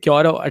 There's like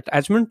secure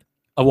attachment,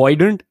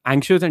 avoidant,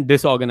 anxious, and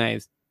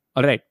disorganized.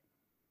 All right.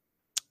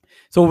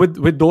 So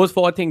with those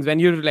 4 things, when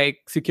you're like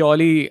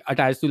securely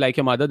attached to like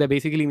your mother, that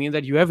basically means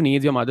that you have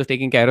needs, your mother's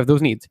taking care of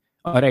those needs.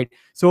 All right.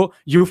 So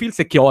you feel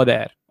secure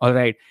there. All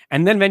right.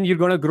 And then when you're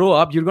going to grow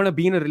up, you're going to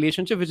be in a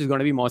relationship which is going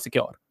to be more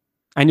secure.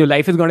 And your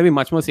life is going to be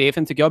much more safe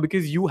and secure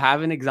because you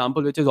have an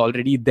example which is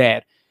already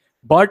there.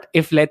 But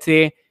if let's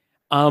say,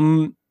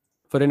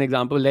 for an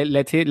example,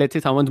 let's say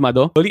someone's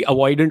mother really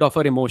avoidant of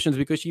her emotions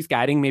because she's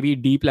carrying maybe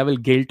deep level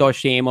guilt or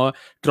shame or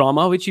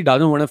trauma which she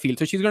doesn't want to feel.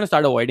 So she's going to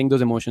start avoiding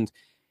those emotions.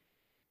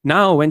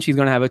 Now, when she's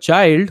going to have a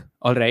child,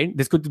 all right,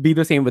 this could be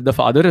the same with the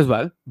father as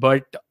well.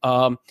 But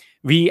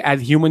we as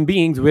human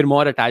beings, we're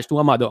more attached to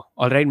our mother.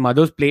 All right.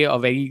 Mothers play a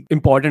very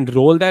important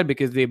role there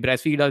because they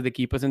breastfeed us, they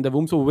keep us in the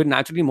womb. So we're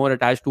naturally more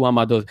attached to our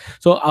mothers.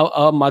 So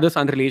our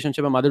mother-son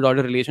relationship, a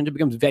mother-daughter relationship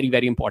becomes very,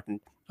 very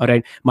important. All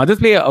right. Mothers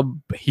play a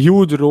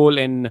huge role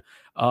in,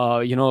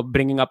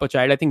 bringing up a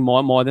child. I think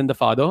more than the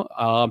father.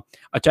 A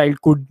child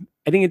could,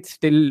 I think it's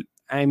still,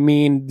 I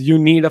mean, you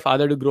need a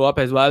father to grow up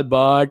as well.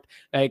 But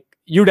like,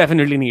 you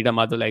definitely need a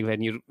mother, like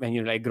when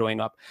you're like growing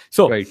up.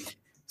 So, right.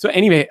 So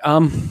anyway,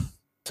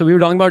 so we were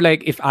talking about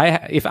like if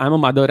I'm a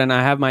mother and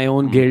I have my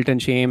own guilt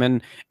and shame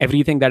and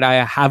everything that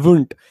I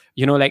haven't,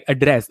 like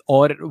addressed,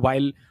 or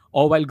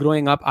while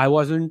growing up, I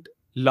wasn't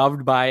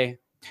loved by.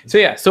 So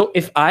yeah, so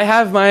if I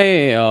have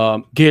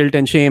my guilt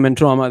and shame and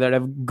trauma that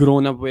I've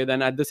grown up with,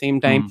 and at the same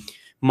time,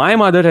 my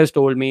mother has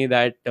told me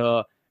that,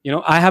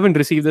 I haven't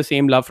received the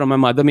same love from my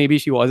mother. Maybe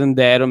she wasn't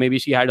there, or maybe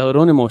she had her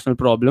own emotional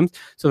problems.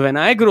 So when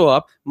I grow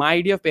up, my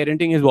idea of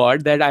parenting is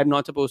that I'm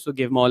not supposed to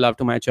give more love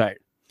to my child.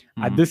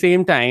 At the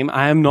same time,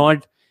 I am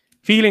not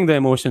feeling the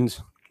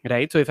emotions,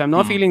 right? So if I'm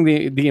not feeling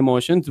the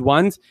emotions,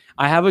 once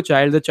I have a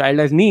child, the child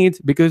has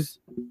needs, because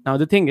now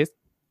the thing is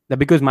that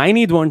because my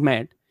needs weren't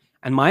met,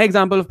 and my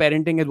example of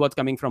parenting is what's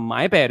coming from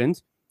my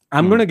parents,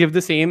 I'm going to give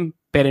the same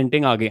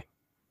parenting again.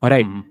 All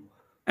right.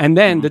 And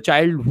then the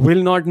child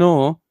will not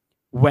know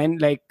when,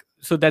 like,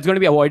 so that's going to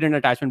be avoidant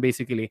attachment,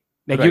 basically.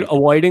 Like you're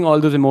avoiding all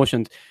those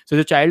emotions. So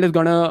the child is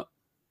going to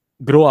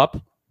grow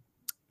up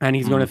and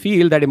he's going to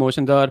feel that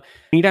emotions are,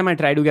 anytime I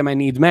try to get my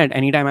needs met,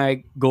 anytime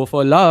I go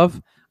for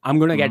love, I'm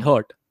going to get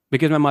hurt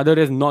because my mother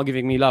is not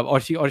giving me love, or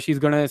she's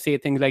going to say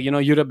things like,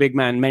 you're a big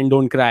man, men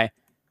don't cry.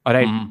 All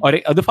right.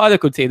 Or the father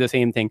could say the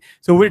same thing.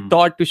 So we're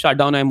taught to shut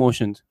down our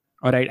emotions.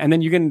 All right. And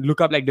then you can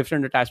look up like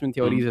different attachment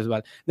theories as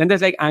well. Then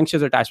there's like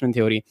anxious attachment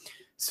theory.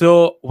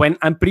 So when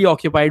I'm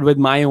preoccupied with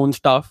my own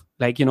stuff,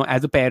 like,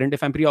 as a parent,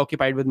 if I'm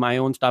preoccupied with my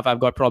own stuff, I've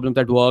got problems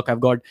at work,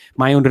 I've got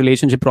my own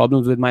relationship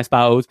problems with my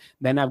spouse,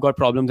 then I've got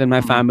problems in my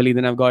family,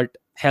 then I've got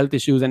health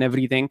issues and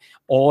everything.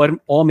 Or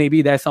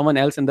maybe there's someone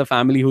else in the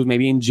family who's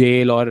maybe in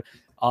jail, or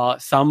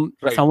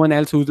someone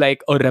else who's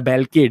like a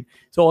rebel kid.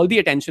 So all the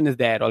attention is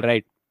there. All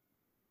right.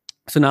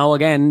 So now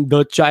again,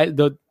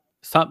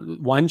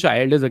 one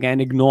child is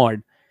again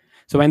ignored.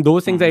 So when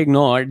those things are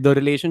ignored, the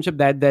relationship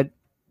that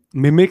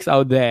mimics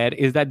out there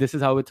is that this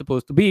is how it's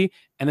supposed to be.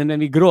 And then when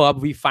we grow up,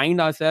 we find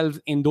ourselves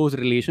in those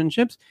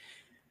relationships,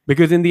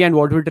 because in the end,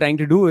 what we're trying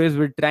to do is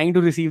we're trying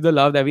to receive the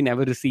love that we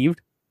never received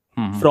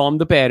from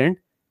the parent.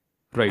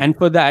 Right. And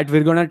for that,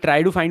 we're going to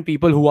try to find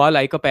people who are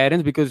like our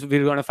parents, because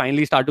we're going to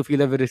finally start to feel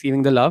that we're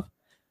receiving the love.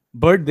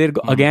 But they're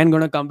again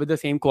going to come with the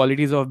same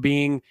qualities of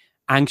being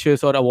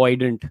anxious or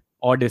avoidant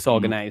or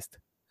disorganized.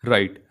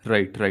 Right.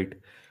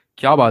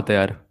 क्या बात है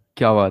यार,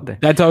 क्या बात है.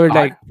 That's how it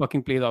I, like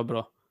fucking plays out,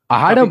 bro. I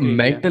had a काफी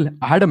crazy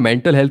है.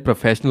 mental health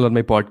professional on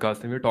my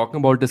podcast, and we were talking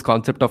about this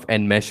concept of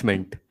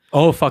enmeshment.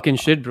 Oh fucking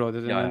shit, bro.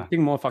 There's Yeah.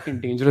 nothing more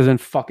fucking dangerous than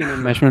fucking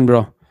enmeshment,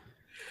 bro.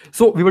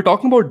 So we were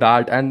talking about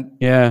that, and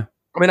Yeah.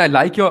 I mean, I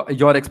like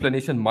your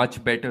explanation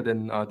much better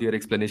than their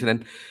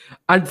explanation,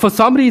 and for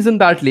some reason,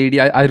 that lady,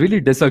 I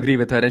really disagree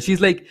with her, and she's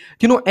like,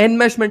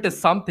 enmeshment is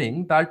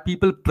something that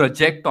people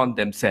project on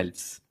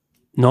themselves.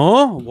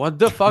 No, what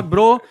the fuck,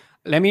 bro?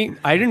 I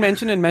didn't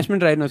mention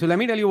enmeshment right now. So let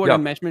me tell you what Yeah.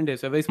 enmeshment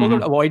is. So we spoke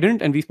about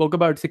avoidant and we spoke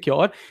about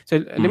secure. So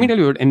let me tell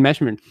you what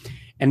enmeshment.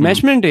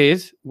 Enmeshment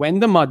is when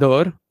the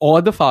mother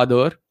or the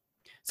father,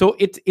 so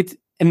it's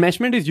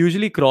enmeshment is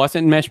usually cross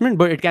enmeshment,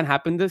 but it can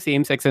happen the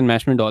same sex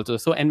enmeshment also.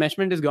 So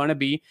enmeshment is gonna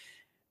be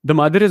the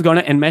mother is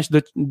gonna enmesh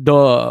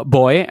the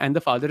boy and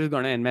the father is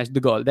gonna enmesh the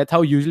girl. That's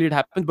how usually it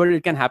happens, but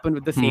it can happen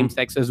with the same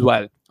sex as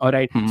well. All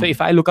right. So if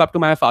I look up to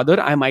my father,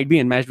 I might be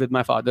enmeshed with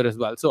my father as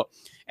well. So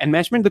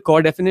enmeshment, the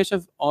core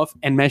definition of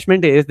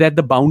enmeshment is that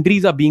the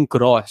boundaries are being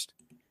crossed.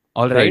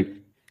 All right.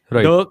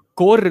 Right. The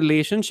core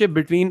relationship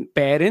between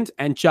parents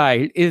and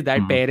child is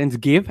that parents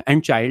give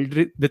and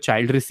the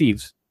child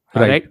receives.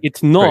 All right.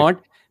 It's not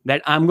that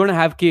I'm going to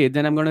have kids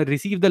and I'm going to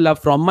receive the love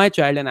from my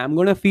child and I'm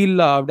going to feel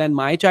loved and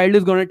my child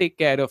is going to take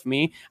care of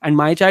me and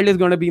my child is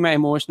going to be my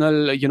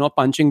emotional,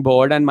 punching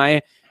board and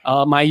my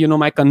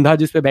kandha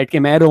jis pe baith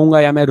ke main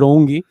rohunga ya main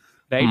rohungi,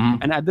 right?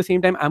 And at the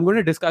same time, I'm going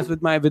to discuss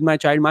with my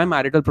child my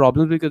marital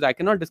problems because I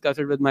cannot discuss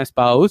it with my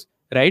spouse,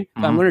 right?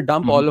 So I'm going to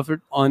dump all of it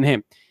on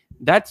him.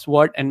 That's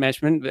what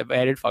enmeshment,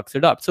 where it fucks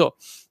it up. So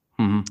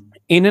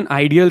in an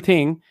ideal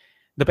thing,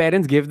 the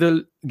parents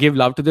give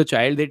love to the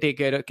child. They take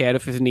care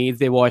of his needs.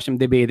 They wash him,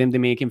 they bathe him, they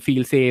make him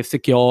feel safe,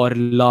 secure,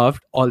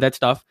 loved, all that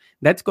stuff.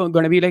 That's going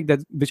to be like that.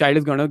 The child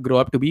is going to grow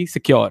up to be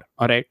secure.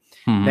 All right.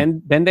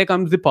 Then there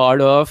comes the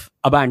part of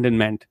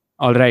abandonment.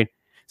 All right.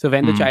 So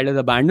when the child is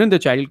abandoned, the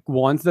child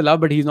wants the love,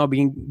 but he's not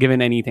being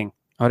given anything.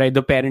 All right.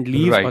 The parent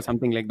leaves or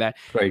something like that.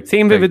 Right.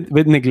 Same way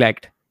with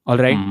neglect. All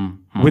right.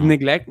 With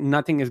neglect,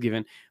 nothing is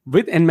given.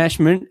 With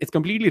enmeshment, it's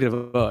completely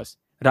reverse.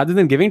 Rather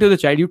than giving to the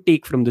child, you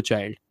take from the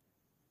child.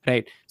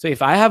 Right. So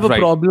if I have a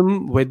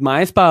problem with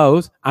my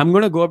spouse, I'm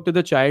going to go up to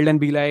the child and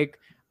be like,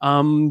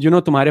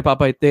 तुम्हारे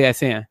पापा इतने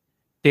ऐसे हैं,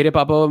 तेरे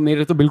पापा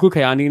मेरे तो बिल्कुल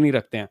ख्याल ही नहीं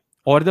रखते हैं.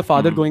 Or the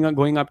father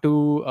going up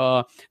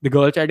to the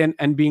girl child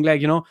and being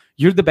like,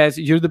 you're the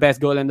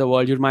best girl in the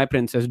world. You're my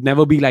princess.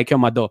 Never be like your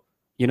mother.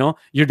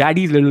 Your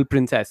daddy's little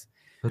princess.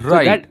 Right.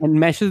 So that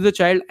enmeshes the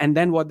child. And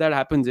then what that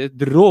happens is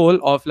the role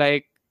of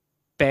like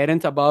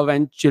parents above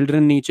and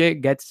children niche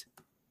gets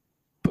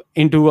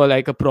into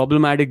a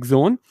problematic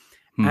zone.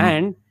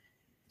 And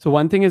so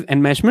one thing is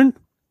enmeshment,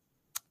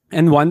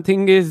 and one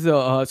thing is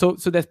so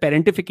there's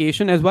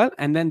parentification as well,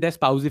 and then there's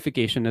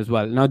spousification as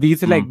well. Now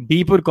these are like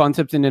deeper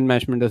concepts in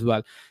enmeshment as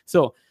well.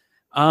 So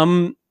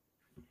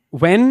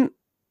when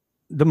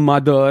the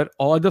mother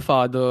or the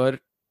father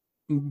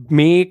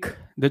make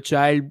the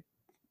child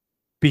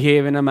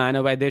behave in a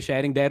manner where they're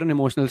sharing their own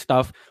emotional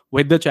stuff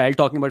with the child,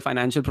 talking about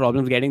financial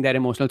problems, getting their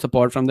emotional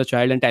support from the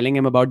child and telling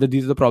him about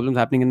these are the problems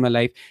happening in my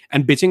life,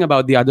 and bitching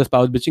about the other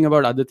spouse, bitching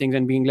about other things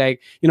and being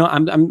like,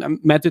 I'm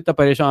main to itna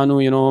pareshan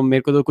hu,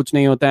 mere ko to kuch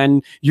nahi hota,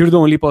 and you're the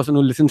only person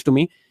who listens to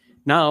me.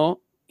 Now,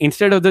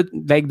 instead of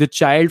the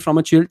child from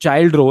a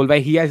child role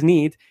where he has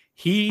needs,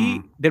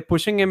 they're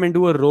pushing him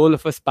into a role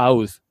of a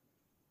spouse,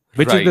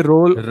 which is the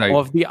role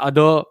of the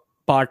other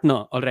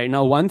partner. All right.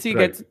 Now, once he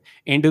gets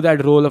into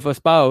that role of a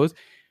spouse,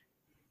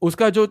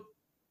 uska jo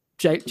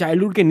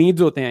childhood ke needs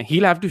hote hain,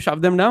 he'll have to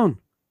shove them down.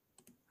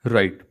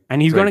 Right.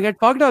 And he's going to get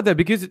fucked out there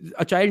because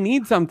a child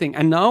needs something.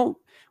 And now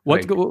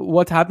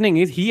what's happening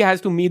is he has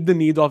to meet the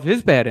needs of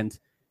his parents.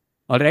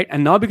 All right.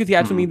 And now because he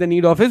has to meet the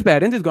need of his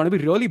parents, it's going to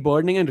be really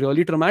burdening and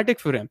really traumatic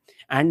for him.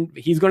 And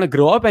he's going to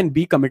grow up and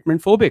be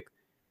commitment phobic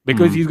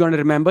because he's going to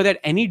remember that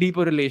any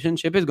deeper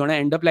relationship is going to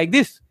end up like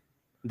this.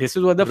 This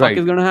is what the fuck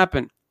is going to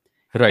happen.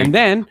 Right.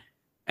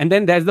 And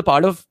then there's the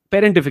part of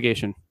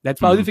parentification. That's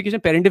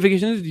spousification.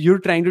 Parentification is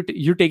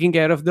you're taking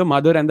care of the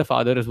mother and the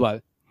father as well.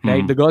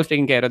 Right. The girl's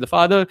taking care of the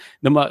father,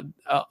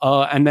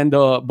 and then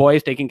the boy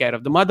is taking care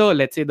of the mother.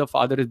 Let's say the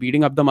father is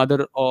beating up the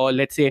mother, or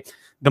let's say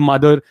the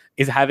mother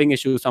is having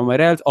issues somewhere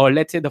else, or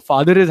let's say the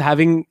father is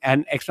having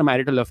an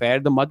extramarital affair.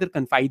 The mother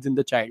confides in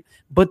the child,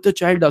 but the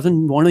child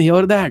doesn't want to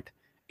hear that.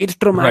 It's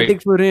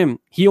traumatic for him.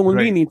 He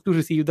only needs to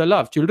receive the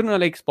love. Children are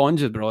like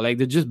sponges, bro. Like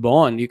they're just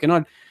born. You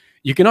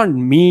cannot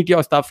meet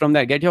your stuff from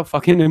that. Get your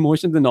fucking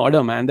emotions in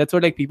order, man. That's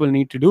what like people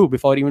need to do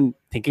before even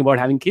thinking about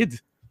having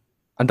kids.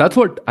 And that's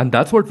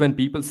what when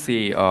people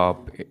say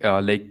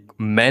like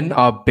men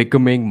are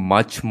becoming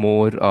much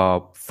more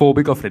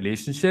phobic of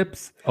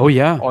relationships. Oh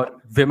yeah. Or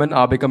women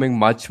are becoming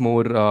much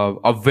more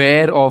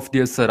aware of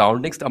their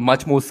surroundings, are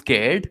much more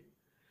scared.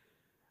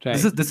 Right.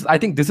 This is I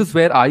think this is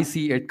where I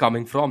see it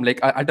coming from. Like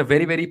at a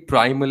very, very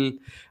primal,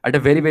 at a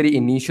very, very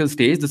initial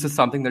stage, this is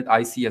something that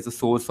I see as a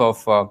source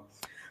of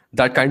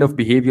that kind of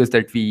behaviors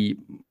that we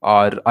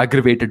are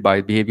aggravated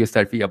by, behaviors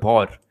that we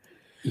abhor.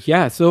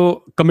 Yeah,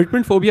 so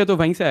commitment phobia to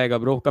wahin se aayega,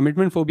 bro.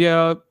 Commitment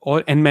phobia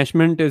or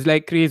enmeshment is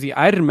like crazy.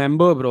 I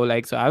remember, bro,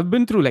 like, so I've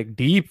been through like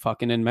deep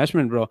fucking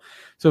enmeshment, bro.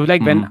 So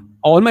like when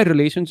all my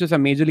relationships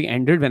have majorly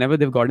ended whenever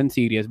they've gotten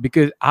serious,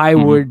 because I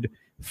would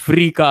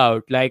freak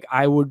out. Like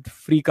I would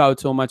freak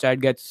out so much.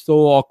 I'd get so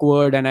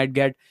awkward and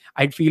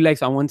I'd feel like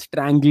someone's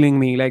strangling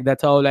me. Like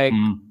that's how like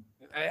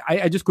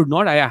I just could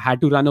not. I had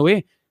to run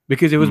away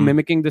because it was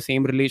mimicking the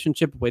same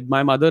relationship with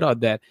my mother out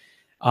there.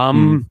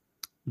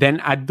 Then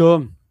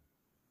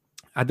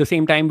at the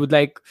same time with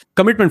like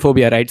commitment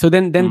phobia, right? So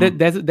then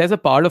there's a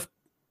part of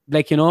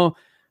like, you know,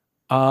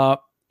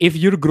 if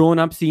you're grown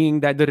up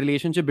seeing that the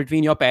relationship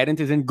between your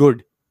parents isn't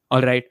good,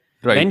 all right,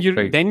 then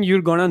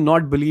you're gonna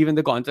not believe in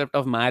the concept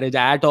of marriage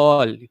at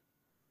all,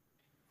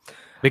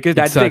 because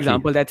that's the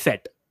example that's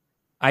set.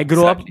 I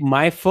grew up,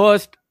 my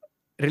first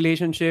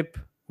relationship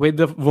with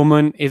the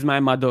woman is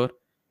my mother.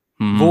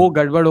 वो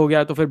गड़बड़ हो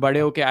गया तो फिर बड़े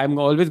होके I'm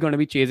always going to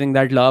be chasing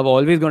that love,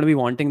 always going to be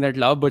wanting that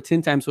love, but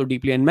since I'm so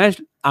deeply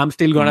enmeshed, I'm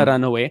still going to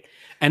run away.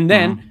 And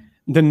then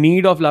the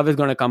need of love is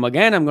going to come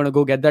again. I'm going to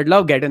go get that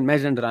love, get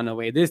enmeshed and run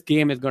away. This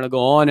game is going to go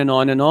on and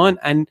on and on.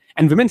 And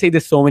women say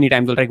this so many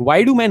times, like,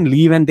 why do men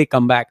leave and they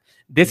come back?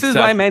 This is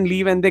why men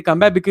leave and they come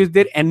back, because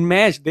they're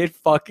enmeshed. They're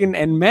fucking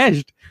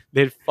enmeshed.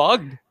 They're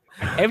fucked.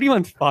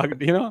 Everyone's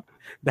fucked, you know?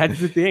 That's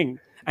the thing.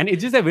 And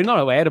it's just that we're not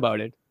aware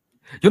about it.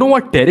 You know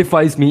what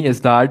terrifies me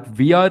is that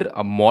we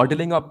are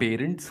modeling our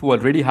parents who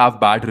already have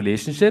bad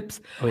relationships,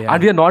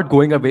 and we are not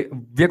going away.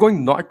 We are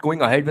not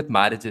going ahead with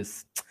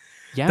marriages.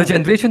 Yeah, the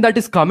generation that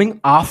is coming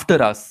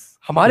after us,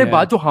 हमारे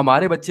बाद जो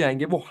हमारे बच्चे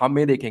आएंगे वो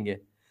हमें देखेंगे,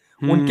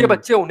 उनके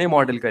बच्चे उन्हें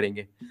मॉडल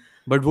करेंगे.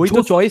 But वही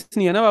तो choice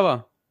नहीं है ना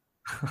बाबा.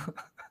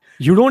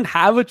 You don't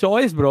have a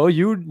choice, bro.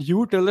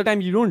 You till the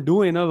time you don't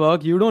do inner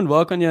work, you don't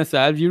work on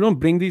yourself, you don't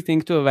bring these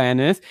things to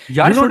awareness,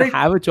 you don't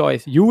have a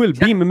choice. You will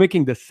be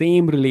mimicking the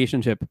same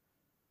relationship.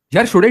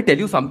 यार, should I tell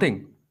you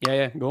something?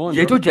 Yeah, go on.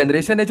 ये जो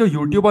generation है जो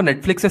YouTube और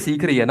Netflix से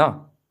सीख रही है ना,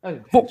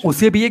 वो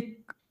उसे भी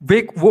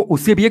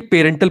एक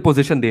पेरेंटल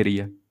पोजीशन दे रही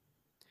है.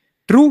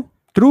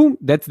 True.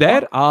 That's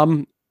there.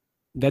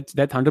 That's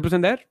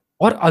 100% there.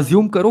 और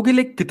अज्यूम करो कि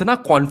लाइक कितना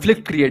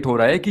कॉन्फ्लिक्ट क्रिएट हो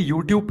रहा है कि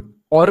YouTube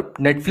और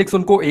Netflix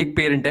उनको एक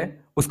पेरेंट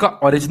है, उसका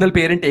ओरिजिनल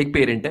पेरेंट एक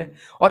पेरेंट है,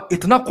 और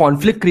इतना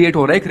कॉन्फ्लिक्ट क्रिएट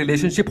हो रहा है एक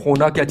रिलेशनशिप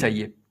होना क्या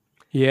चाहिए.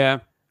 Yeah.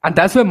 And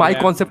that's where my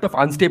concept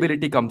of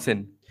instability comes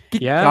in. कि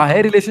क्या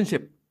है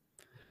relationship?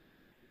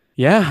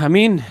 Yeah, I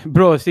mean,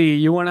 bro, see,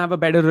 you want to have a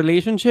better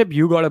relationship,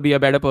 you got to be a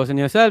better person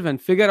yourself and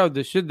figure out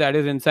the shit that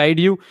is inside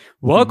you.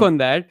 Work on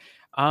that.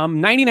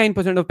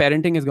 99% of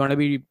parenting is going to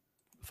be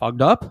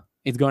fucked up.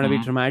 It's going to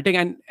be traumatic.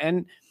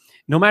 And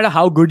no matter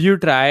how good you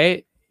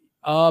try,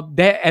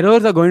 their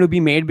errors are going to be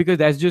made, because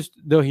that's just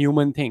the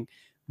human thing.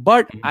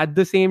 But at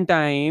the same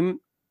time,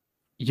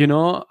 you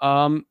know,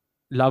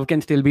 love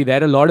can still be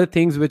there. A lot of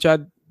things which are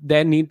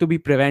there need to be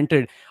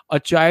prevented. A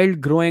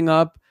child growing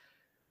up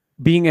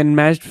being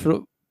enmeshed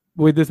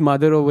with this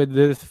mother or with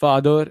this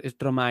father is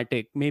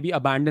traumatic. Maybe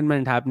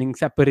abandonment happening,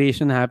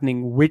 separation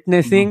happening,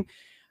 witnessing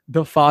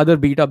the father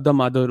beat up the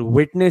mother,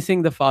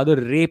 witnessing the father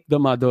rape the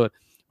mother,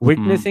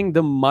 witnessing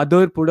the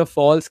mother put a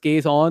false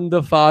case on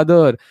the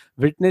father,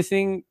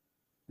 witnessing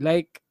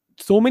like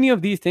so many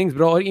of these things,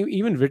 bro, or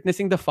even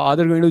witnessing the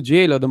father going to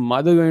jail or the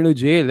mother going to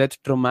jail. That's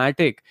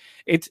traumatic.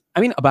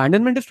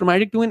 Abandonment is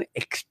traumatic to an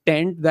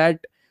extent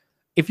that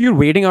if you're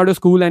waiting out of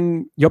school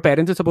and your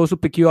parents are supposed to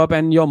pick you up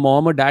and your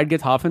mom or dad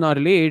gets half an hour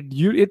late,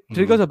 it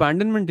triggers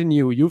abandonment in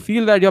you. You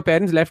feel that your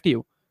parents left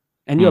you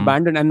and you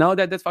abandoned. And now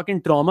that there's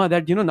fucking trauma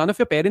that, you know, none of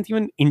your parents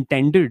even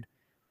intended.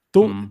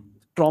 So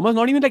trauma is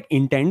not even like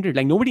intended.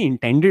 Like nobody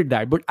intended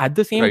that. But at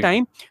the same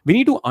time, we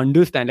need to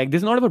understand, like, this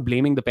is not about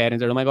blaming the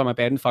parents. That, oh my God, my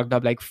parents fucked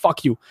up. Like,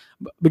 fuck you.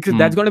 Because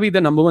that's going to be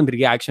the number one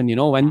reaction, you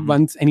know,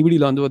 once anybody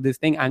learns about this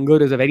thing.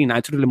 Anger is a very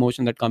natural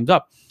emotion that comes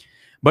up.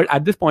 But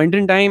at this point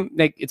in time,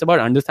 like, it's about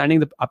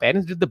understanding that our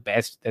parents did the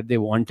best that they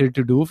wanted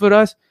to do for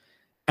us.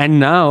 And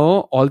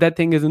now all that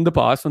thing is in the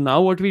past. So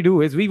now what we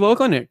do is we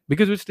work on it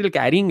because we're still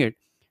carrying it.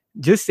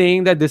 Just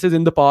saying that this is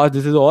in the past,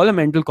 this is all a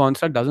mental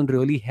construct doesn't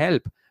really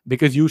help,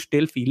 because you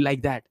still feel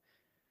like that.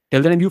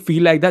 Till the time you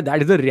feel like that,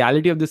 that is the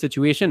reality of the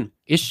situation.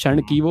 Ish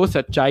kshan ki wo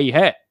sachai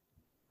hai.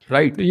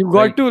 Right. So you've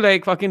got to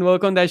like fucking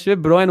work on that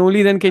shit, bro. And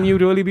only then can you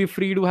really be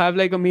free to have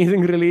like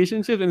amazing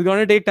relationships. It's going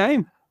to take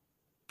time.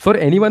 For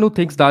anyone who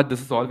thinks that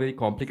this is all very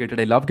complicated,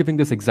 I love giving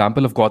this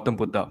example of Gautam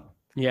Buddha.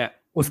 Yeah.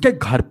 उसके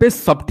घर पे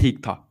सब ठीक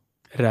था.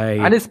 Right.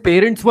 And his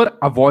parents were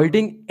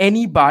avoiding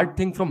any bad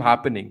thing from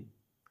happening.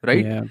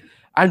 Right. Yeah.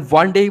 And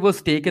one day he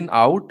was taken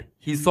out.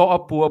 He saw a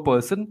poor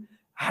person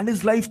and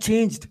his life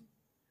changed.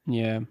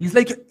 Yeah. He's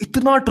like,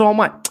 इतना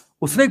trauma है.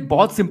 उसने एक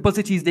बहुत simple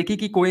सी चीज देखी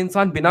कि कोई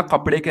इंसान बिना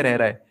कपड़े के रह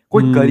रहा है,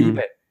 कोई गरीब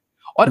है,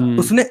 और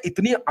उसने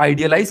इतनी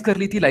आइडियलाइज कर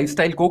ली थी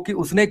लाइफस्टाइल को कि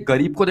उसने एक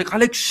गरीब को देखा,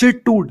 लाइक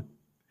शिट डूड,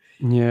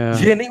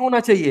 ये नहीं होना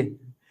चाहिए.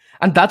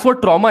 And that's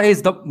what trauma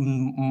is.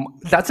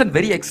 That's a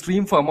very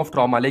extreme form of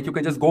trauma. Like, you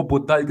can just go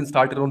Buddha, you can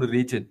start your own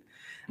religion.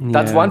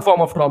 That's one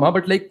form of trauma.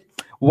 But like,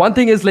 one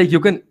thing is like, you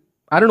can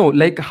I don't know,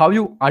 like how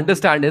you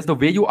understand is the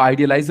way you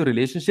idealize your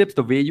relationships,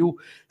 the way you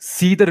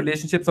see the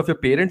relationships of your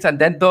parents, and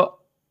then the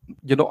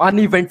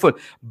uneventful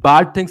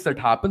bad things that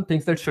happen,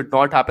 things that should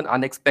not happen,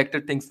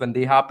 unexpected things when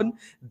they happen,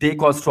 they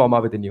cause trauma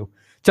within you.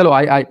 Chalo,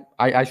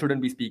 I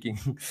shouldn't be speaking.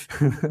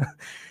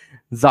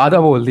 ज़्यादा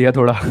बोल दिया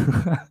थोड़ा.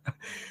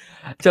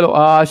 Chalo,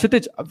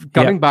 Kshitij,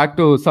 coming back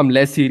to some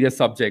less serious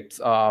subjects.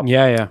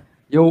 Yeah.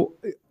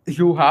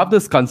 You have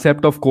this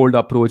concept of cold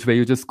approach where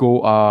you just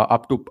go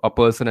up to a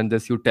person and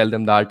just you tell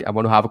them that I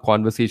want to have a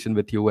conversation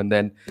with you, and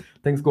then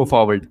things go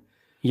forward.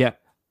 Yeah.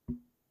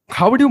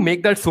 How would you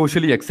make that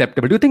socially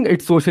acceptable? Do you think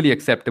it's socially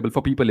acceptable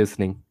for people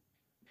listening?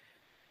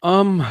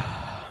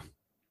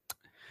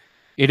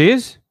 It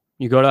is.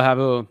 You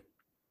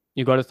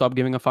gotta stop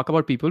giving a fuck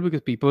about people,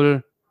 because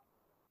people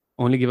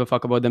only give a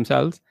fuck about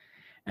themselves.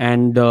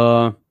 And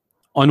on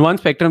one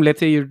spectrum, let's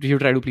say you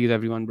try to please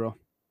everyone, bro.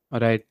 All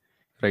right.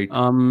 Right.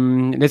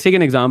 Let's take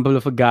an example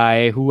of a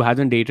guy who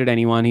hasn't dated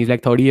anyone. He's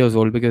like 30 years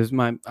old, because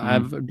I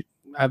have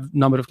a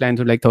number of clients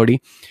who are like 30,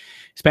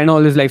 spend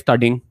all his life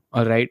studying,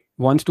 all right,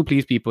 wants to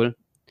please people.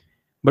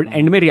 But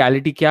end mein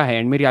reality kya hai?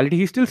 End mein reality,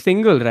 he's still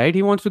single, right?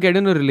 He wants to get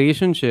in a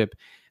relationship.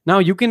 Now,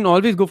 you can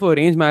always go for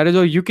arranged marriage,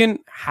 or you can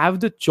have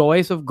the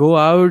choice of go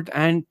out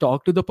and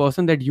talk to the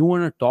person that you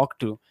want to talk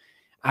to.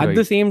 At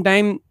the same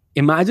time,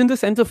 imagine the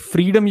sense of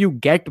freedom you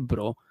get,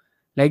 bro.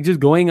 Like just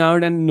going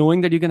out and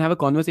knowing that you can have a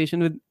conversation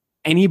with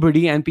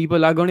anybody and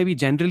people are going to be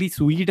generally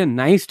sweet and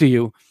nice to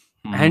you.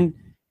 And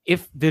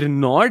if they're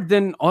not,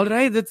 then all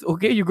right, that's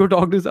okay. You go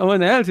talk to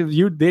someone else.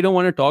 If they don't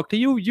want to talk to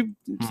you, you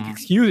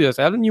excuse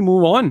yourself and you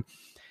move on.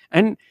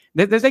 And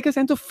there's like a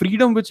sense of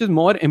freedom which is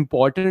more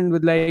important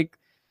with like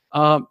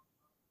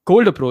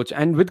cold approach.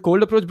 And with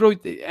cold approach, bro,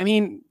 I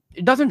mean,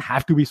 it doesn't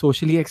have to be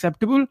socially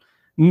acceptable.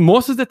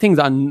 Most of the things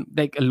are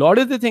like, a lot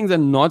of the things are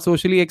not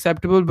socially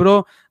acceptable,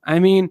 bro. I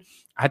mean,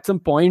 at some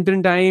point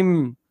in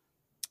time,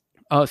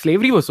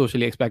 slavery was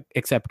socially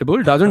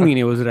acceptable. Doesn't mean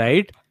it was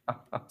right.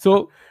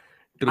 So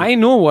I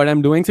know what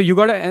I'm doing. So you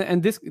gotta,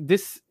 and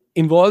this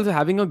involves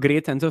having a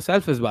great sense of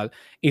self as well.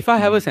 If I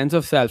have a sense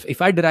of self,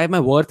 if I derive my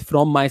worth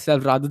from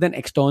myself rather than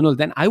external,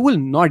 then I will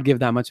not give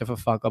that much of a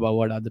fuck about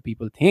what other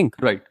people think.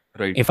 Right.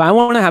 If I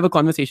want to have a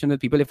conversation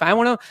with people, if I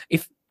want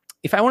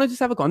to just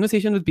have a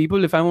conversation with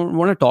people, if I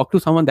want to talk to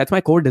someone, that's my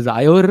core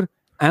desire.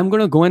 I'm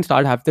going to go and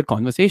start have that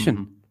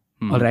conversation.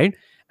 All right.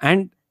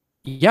 And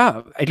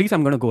yeah, at least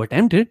I'm going to go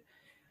attempt it.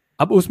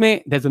 Ab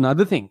usme, there's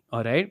another thing.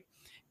 All right.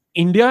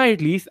 India,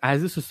 at least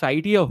as a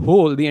society a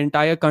whole, the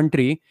entire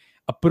country,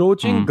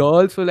 approaching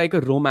girls for like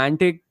a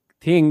romantic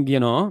thing,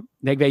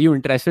 like where you're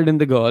interested in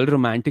the girl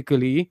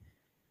romantically,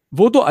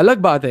 wo to alag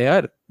baat hai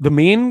yaar. The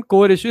main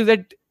core issue is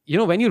that,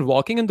 when you're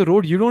walking in the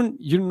road, you're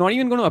not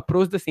even going to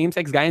approach the same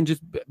sex guy and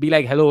just be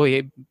like, hello,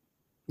 hey,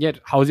 yeah,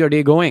 how's your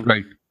day going?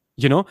 Right.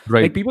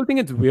 Like people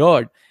think it's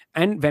weird.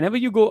 And whenever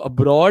you go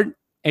abroad,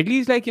 at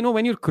least like,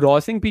 when you're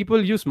crossing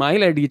people, you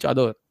smile at each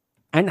other.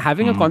 And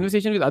having a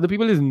conversation with other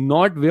people is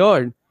not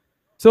weird.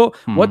 So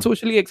what's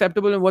socially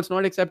acceptable and what's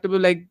not acceptable,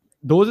 like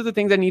those are the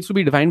things that needs to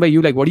be defined by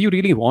you. Like, what do you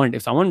really want?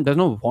 If someone does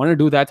not want to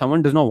do that,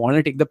 someone does not want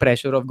to take the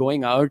pressure of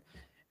going out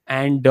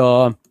and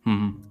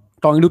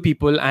talking to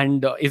people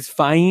and is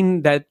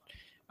fine that,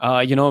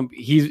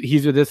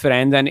 he's with his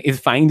friends and is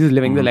fine just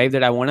living the life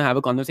that I want to have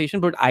a conversation,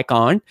 but I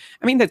can't.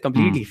 I mean, that's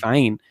completely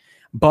fine.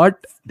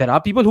 But there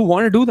are people who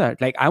want to do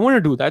that. Like, I want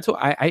to do that. So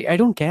I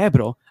don't care,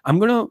 bro. I'm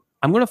going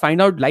to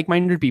find out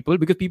like-minded people,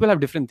 because people have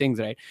different things,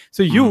 right?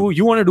 So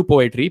you want to do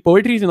poetry.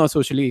 Poetry is not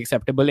socially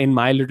acceptable in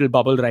my little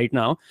bubble right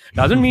now.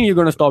 Doesn't mean you're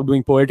going to stop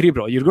doing poetry,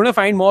 bro. You're going to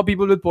find more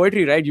people with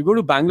poetry, right? You go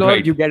to Bangalore,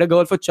 you get a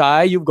girl for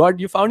chai, you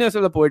found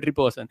yourself a poetry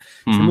person.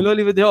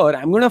 Similarly with her,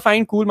 I'm going to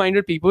find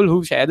cool-minded people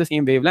who share the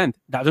same wavelength.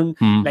 Doesn't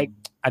like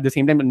at the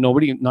same time,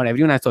 not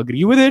everyone has to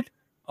agree with it.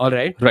 All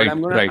right. Right.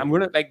 I'm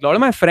gonna like a lot of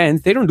my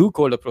friends, they don't do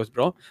cold approach,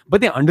 bro, but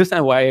they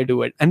understand why I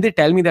do it, and they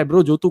tell me that,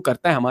 bro, jo tu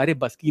karta hai hamare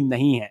bas ki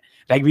nahi hai.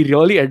 Like, we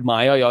really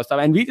admire your stuff,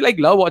 and we like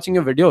love watching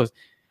your videos.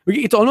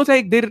 It's almost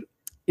like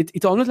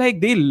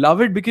they love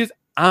it because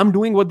I'm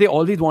doing what they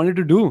always wanted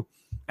to do,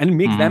 and it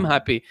makes them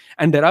happy.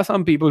 And there are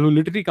some people who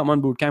literally come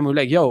on bootcamp who are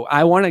like, yo,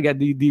 I want to get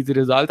these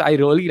results. I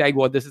really like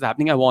what this is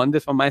happening. I want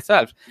this for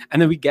myself, and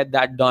then we get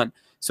that done.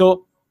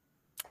 So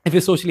if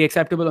it's socially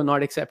acceptable or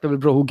not acceptable,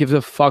 bro, who gives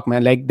a fuck,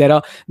 man? Like,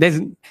 there's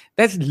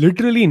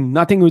literally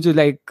nothing which is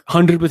like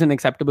 100%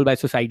 acceptable by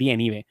society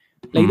anyway.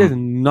 Like, there's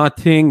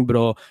nothing,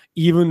 bro.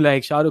 Even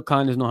like Shah Rukh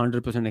Khan is not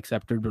 100%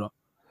 accepted, bro.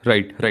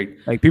 Right.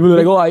 Like, people are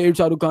like, oh, I hate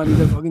Shah Rukh Khan. He's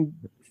like fucking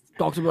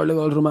talks about like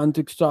all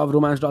romantic stuff.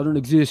 Romance doesn't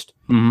exist.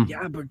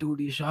 Yeah, but dude,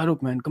 he's Shah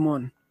Rukh, man. Come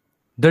on.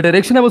 The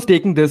direction I was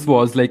taking this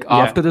was like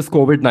after this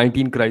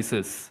COVID-19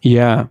 crisis.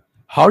 Yeah.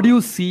 How do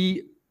you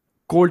see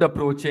cold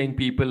approaching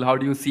people? How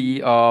do you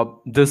see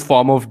this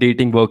form of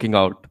dating working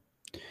out?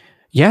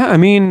 Yeah, I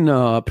mean,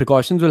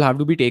 precautions will have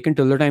to be taken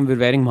till the time we're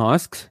wearing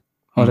masks.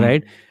 All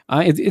right.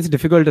 It's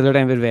difficult at the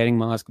time we're wearing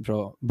masks,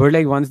 bro. But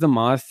like once the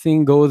mask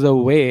thing goes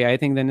away, I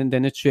think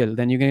then it's chill.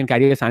 Then you can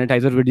carry a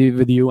sanitizer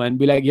with you and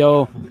be like,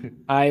 yo,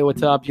 hi,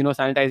 what's up?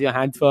 Sanitize your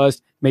hands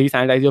first, maybe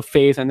sanitize your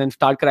face, and then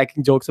start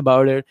cracking jokes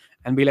about it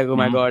and be like, oh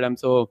my god, I'm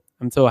so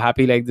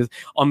happy like this.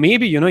 Or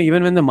maybe,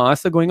 even when the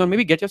masks are going on,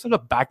 maybe get yourself a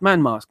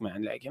Batman mask,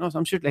 man. Like,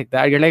 some shit like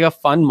that. Get like a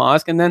fun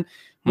mask and then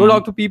go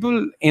talk to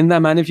people in that,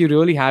 man, if you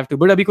really have to.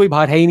 But abhi koi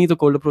bahar hai hi nahi, so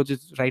cold approach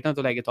is right now,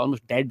 so like it's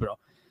almost dead, bro.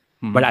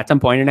 But at some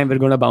point in time, we're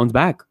going to bounce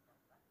back.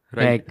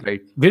 Right.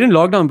 We're in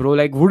lockdown, bro.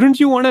 Like, wouldn't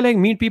you want to like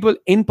meet people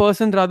in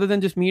person rather than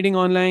just meeting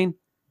online?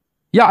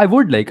 Yeah, I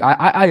would. Like,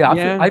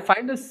 I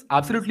find this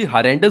absolutely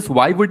horrendous.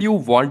 Why would you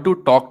want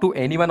to talk to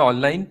anyone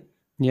online?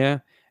 Yeah.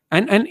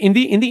 And in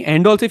the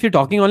end also, if you're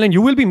talking online,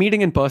 you will be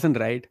meeting in person,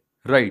 right?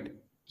 Right.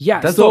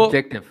 Yeah. That's the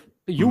objective.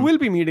 You will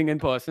be meeting in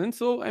person.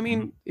 So, I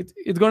mean,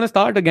 it's going to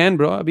start again,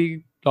 bro.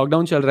 Abhi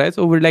lockdown chal raha hai,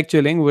 so we're like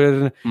chilling.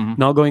 We're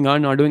not going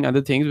out, not doing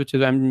other things, which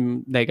is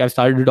I've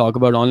started to talk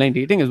about online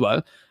dating as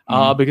well.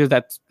 Because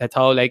that's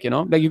how like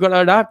you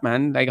gotta adapt,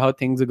 man. Like how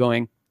things are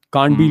going.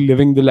 Can't be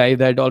living the life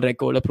that all right,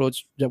 cold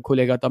approach jab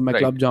khulega tab main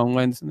club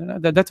jaunga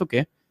and that's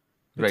okay.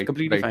 It's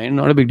completely fine,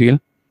 not a big deal.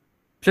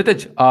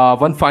 Kshitij,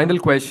 one final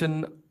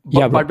question.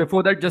 Yeah, But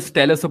before that, just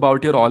tell us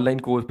about your online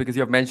course because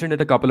you have mentioned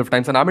it a couple of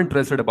times and I'm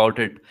interested about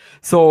it.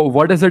 So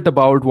what is it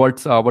about?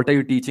 What are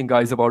you teaching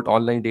guys about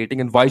online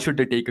dating and why should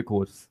they take a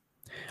course?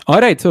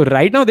 All right. So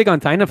right now they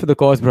can't sign up for the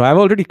course, bro. I've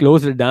already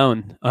closed it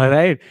down. All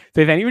right.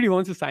 So if anybody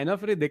wants to sign up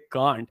for it, they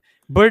can't.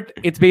 But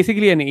it's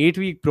basically an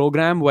 8-week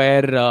program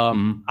where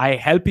I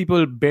help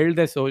people build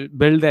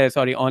their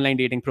online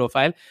dating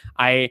profile.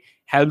 I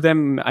help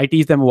them. I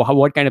teach them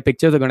what kind of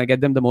pictures are going to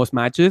get them the most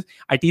matches.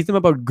 I teach them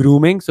about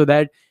grooming so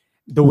that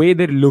the way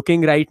they're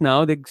looking right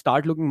now, they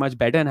start looking much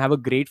better and have a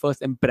great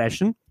first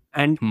impression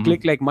and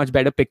click like much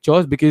better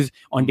pictures because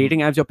on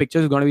dating apps, your picture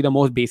is going to be the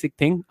most basic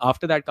thing.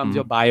 After that comes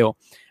your bio.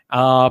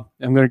 I'm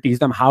going to teach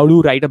them how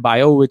to write a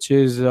bio which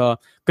is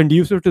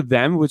conducive to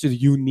them, which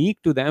is unique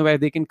to them, where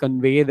they can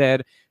convey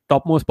their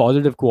topmost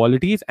positive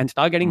qualities and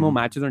start getting more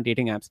matches on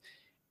dating apps.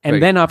 And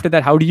then after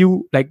that, how do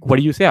you what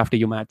do you say after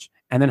you match?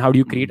 And then how do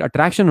you create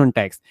attraction on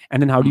text?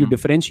 And then how do you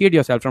differentiate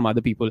yourself from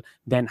other people?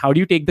 Then how do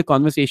you take the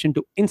conversation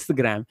to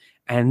Instagram?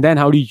 And then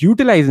how do you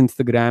utilize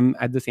Instagram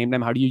at the same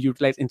time? How do you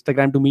utilize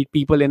Instagram to meet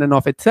people in and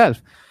of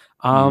itself?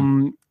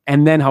 And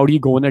then how do you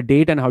go on a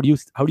date and how do you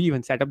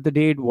even set up the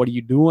date? What do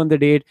you do on the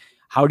date?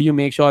 How do you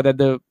make sure that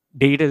the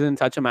date is in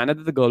such a manner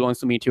that the girl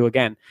wants to meet you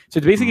again? So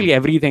it's basically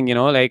everything,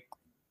 like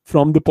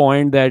from the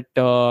point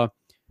that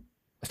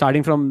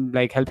starting from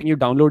like helping you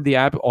download the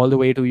app all the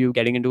way to you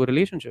getting into a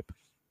relationship.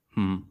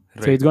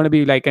 So it's going to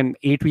be like an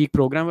 8-week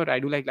program where I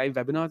do like live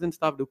webinars and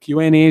stuff, do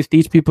Q&As,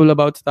 teach people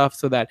about stuff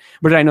but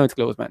right now it's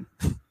closed, man.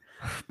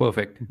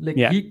 Perfect.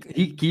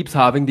 He keeps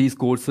having these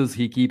courses,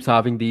 he keeps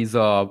having these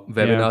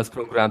webinars,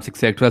 programs,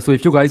 etc. So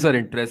if you guys are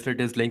interested,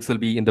 his links will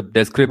be in the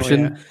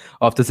description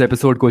of this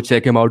episode. Go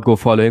check him out, go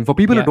follow him. For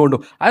people who don't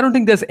know, I don't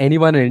think there's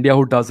anyone in India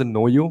who doesn't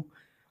know you,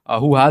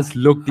 who has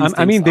looked these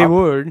things they up.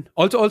 would.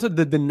 Also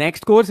the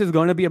next course is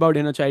going to be about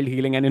inner child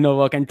healing and inner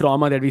work and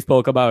trauma that we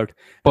spoke about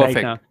right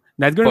now.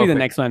 That's going to be the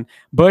next one.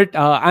 But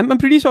I'm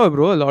pretty sure,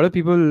 bro, a lot of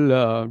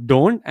people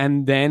don't.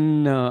 And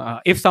then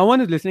if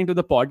someone is listening to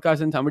the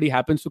podcast and somebody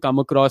happens to come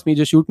across me,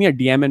 just shoot me a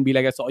DM and be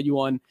like, I saw you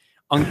on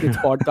Ankit's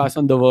podcast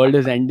on The World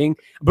is Ending.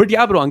 But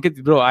yeah, bro,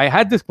 Ankit, bro, I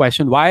had this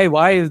question.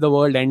 Why is the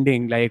world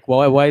ending? Like,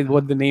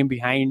 what's the name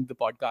behind the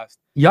podcast?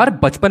 यार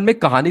बचपन में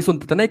कहानी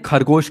सुनते थे ना एक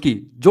खरगोश की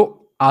जो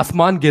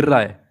आसमान गिर रहा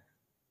है.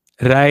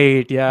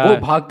 Right, yeah. वो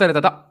भागता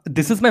रहता था.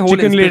 This is my whole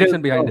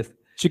inspiration behind this.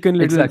 Chicken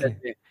Little.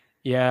 Exactly.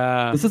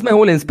 Yeah. This is my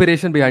whole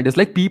inspiration behind this.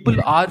 Like people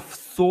are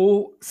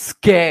so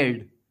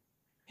scared.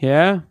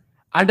 Yeah.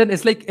 And then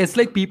it's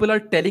like people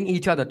are telling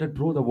each other that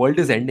bro, the world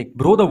is ending.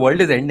 Bro, the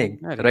world is ending.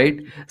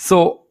 Right?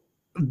 So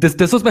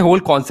this was my whole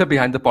concept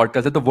behind the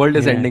podcast, that the world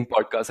is ending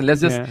podcast. And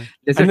let's and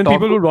then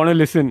people would want to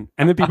listen.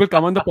 And then people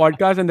come on the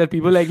podcast and there are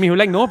people like me who are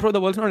like, no, bro,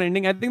 the world's not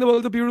ending. I think the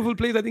world's a beautiful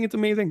place. I think it's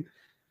amazing.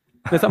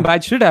 There's some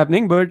bad shit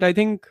happening, but I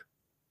think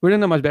we're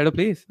in a much better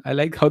place. I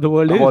like how the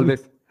world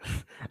is.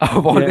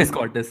 I've always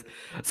got this.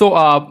 So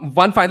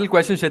one final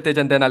question, Kshitij,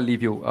 and then I'll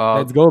leave you.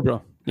 Let's go,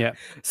 bro. Yeah.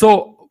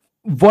 So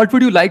what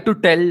would you like to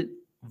tell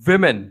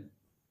women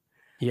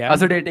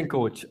as a dating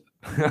coach?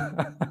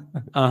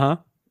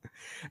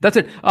 That's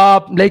it.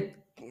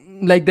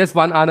 Like there's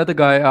another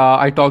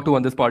guy I talked to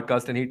on this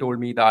podcast, and he told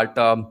me that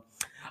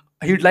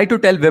he'd like to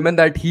tell women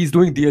that he's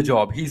doing their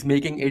job. He's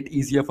making it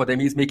easier for them.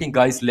 He's making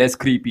guys less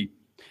creepy.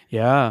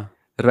 Yeah.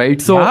 Right.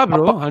 So yeah,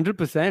 bro,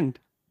 100%.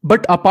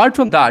 But apart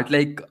from that,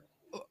 like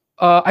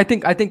I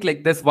think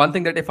like there's one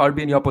thing that if I'd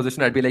be in your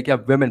position, I'd be like, yeah,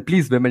 women,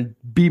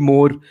 be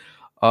more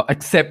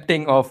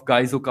accepting of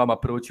guys who come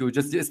approach you.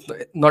 Just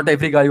not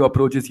every guy who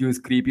approaches you is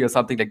creepy or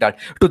something like that,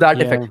 to that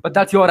effect. But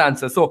that's your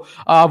answer. So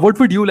what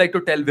would you like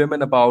to tell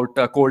women about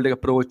cold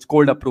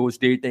approach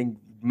dating,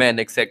 men,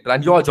 etc.,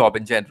 and your job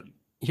in general?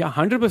 Yeah,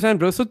 100%,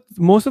 bro. So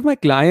most of my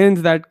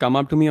clients that come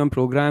up to me on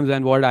programs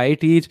and what I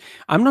teach,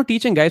 I'm not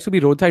teaching guys to be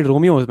roadside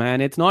Romeos,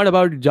 man. It's not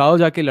about jao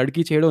jaake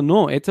ladki chedo.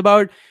 No, it's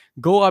about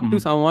go up to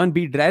someone,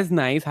 be dressed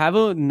nice, have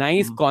a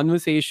nice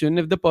conversation.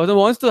 If the person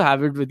wants to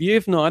have it with you,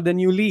 if not, then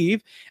you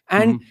leave.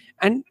 And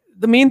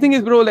the main thing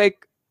is, bro,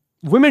 like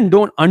women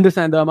don't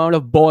understand the amount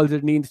of balls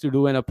it needs to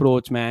do an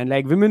approach, man.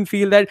 Like women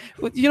feel that,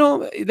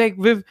 like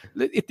with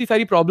itni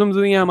sari problems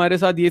हुई हैं हमारे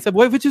साथ ये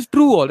सब, which is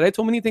true, all right.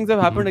 So many things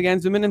have happened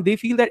against women, and they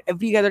feel that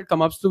every guy that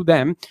comes up to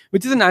them,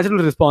 which is a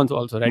natural response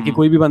also, right? कि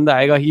कोई भी बंदा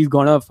आएगा, he's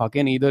gonna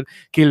fucking either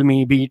kill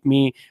me, beat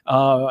me,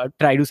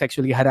 try to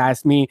sexually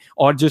harass me,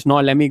 or just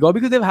not let me go,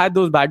 because they've had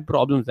those bad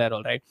problems there,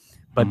 all right.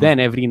 But then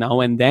every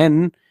now and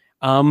then,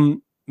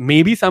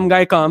 maybe some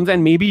guy comes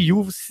and maybe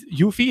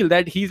you feel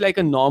that he's like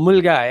a normal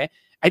guy.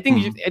 I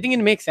think it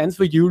makes sense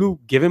for you to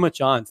give him a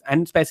chance.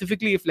 And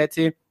specifically if, let's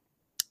say,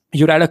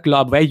 you're at a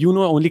club where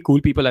only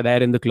cool people are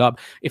there in the club.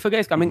 If a guy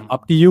is coming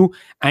up to you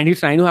and he's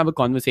trying to have a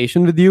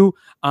conversation with you,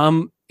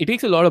 it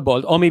takes a lot of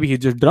balls. Or maybe he's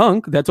just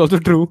drunk. That's also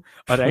true.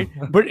 All right.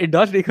 But it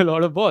does take a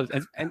lot of balls.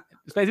 And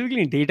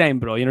specifically in daytime,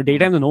 bro.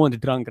 Daytime, no one's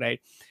drunk, right?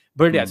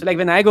 But yeah, so like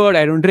when I go out,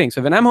 I don't drink.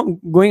 So when I'm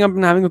going up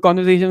and having a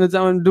conversation with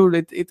someone,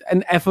 dude, it's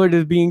an effort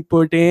is being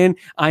put in.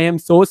 I am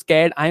so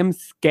scared. I am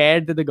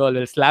scared that the girl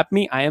will slap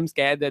me. I am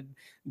scared that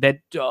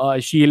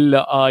she'll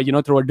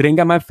throw a drink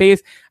at my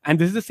face. And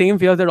this is the same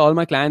fears that all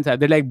my clients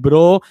have. They're like,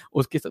 bro,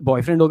 uske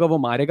boyfriend hoga, wo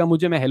marega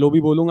mujhe, main hello bhi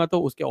bolunga to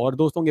uske aur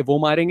dost honge, wo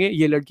marenge,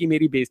 ye ladki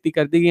meri बेइज्जती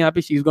कर देगी yahan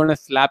pe, she's gonna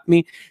slap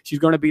me, she's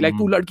gonna be like,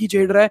 tu ladki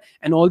chhed raha hai,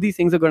 and all these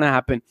things are gonna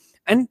happen.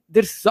 And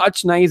they're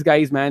such nice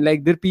guys, man.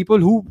 Like they're people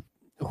who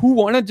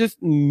want to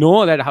just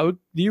know that how do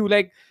you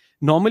like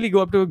normally go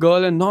up to a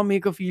girl and not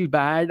make her feel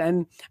bad,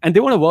 and they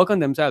want to work on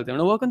themselves. They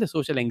want to work on their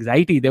social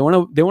anxiety. They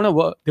want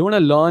to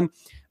learn.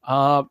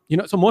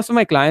 So most of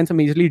my clients are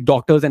majorly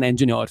doctors and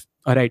engineers.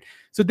 All right.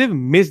 So they've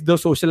missed the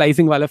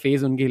socializing wala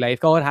phase unki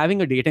life ka, or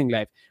having a dating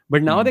life.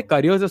 But now their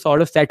careers are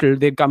sort of settled.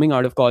 They're coming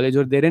out of college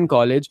or they're in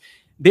college.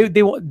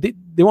 They want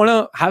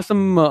to have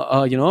some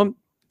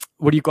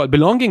what do you call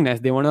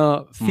belongingness. They want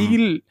to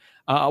feel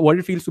what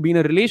it feels to be in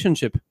a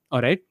relationship.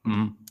 All right.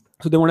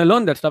 So they want to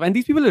learn that stuff. And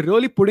these people are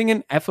really putting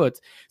in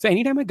efforts. So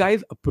anytime a guy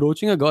is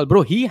approaching a girl,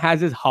 bro, he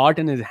has his heart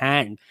in his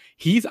hand.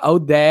 He's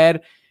out there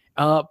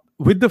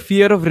with the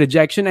fear of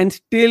rejection and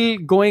still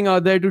going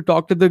out there to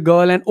talk to the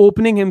girl and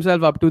opening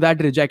himself up to that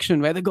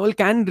rejection where the girl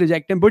can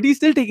reject him, but he's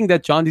still taking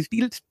that chance. He's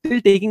still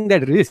taking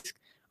that risk.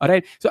 All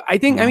right. So I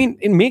think,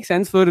 it makes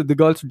sense for the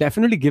girls to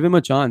definitely give him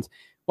a chance.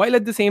 While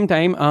at the same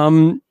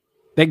time,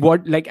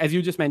 like as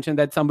you just mentioned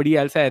that somebody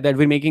else said that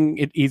we're making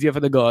it easier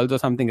for the girls or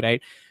something,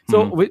 right?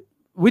 So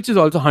which is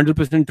also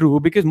 100% true,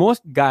 because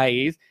most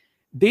guys,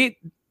 they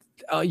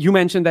you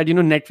mentioned that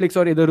Netflix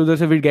or either udhar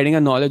se we're getting a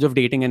knowledge of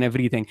dating and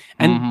everything,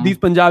 and these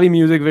Punjabi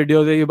music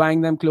videos where you're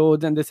buying them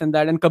clothes and this and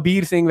that, and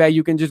Kabir Singh where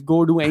you can just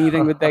go do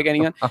anything with like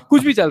anyone,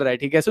 kuch bhi chal raha hai,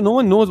 theek hai? So no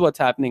one knows what's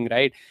happening,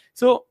 right?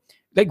 So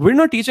like we're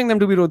not teaching them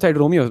to be roadside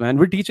Romeos, man.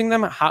 We're teaching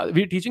them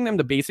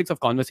the basics of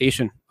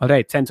conversation, all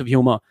right, sense of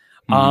humor,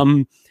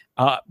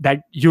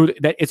 that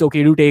it's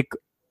okay to take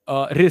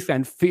risk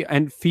and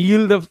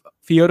feel the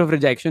fear of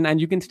rejection,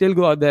 and you can still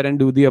go out there and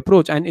do the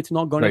approach, and it's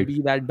not going to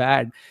be that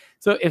bad.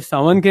 So if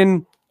someone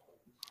can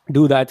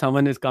do that,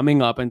 someone is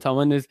coming up and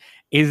someone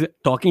is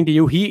talking to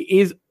you, he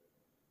is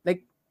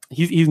like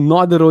he's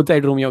not the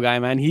roadside Romeo guy,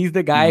 man. He's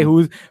the guy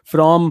who's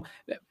from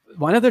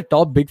one of the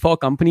top big four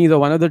companies or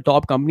one of the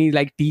top companies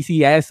like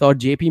TCS or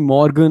JP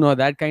Morgan or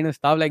that kind of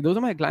stuff. Like those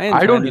are my clients.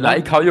 I don't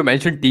like how you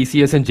mentioned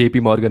TCS and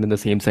JP Morgan in the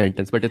same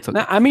sentence, but it's okay.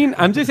 Nah,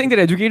 I'm just saying they're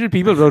educated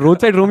people, bro.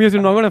 Roadside Romeos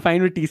you're not going to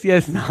find with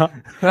TCS now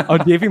or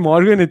JP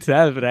Morgan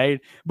itself,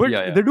 right? But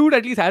the dude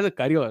at least has a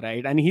career,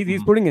 right? And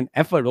he's putting in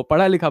effort. वो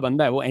पढ़ा लिखा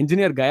बंदा है, वो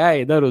engineer गया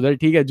है इधर उधर,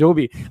 ठीक है, जो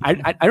भी.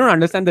 I don't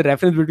understand the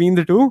reference between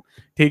the two,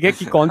 ठीक है,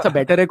 कि कौन सा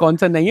better है, कौन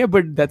सा नहीं है,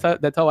 but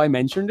that's how I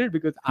mentioned it,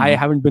 because I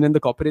haven't been in the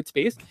corporate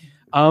space.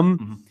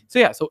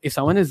 So if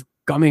someone is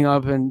coming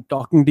up and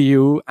talking to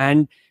you,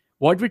 and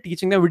what we're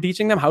teaching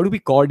them how to be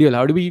cordial,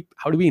 how to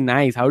be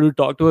nice, how to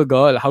talk to a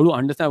girl, how to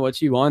understand what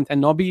she wants, and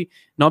not be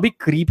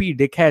creepy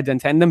dickheads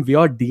and send them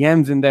weird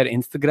DMs in their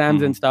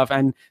Instagrams and stuff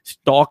and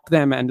stalk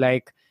them and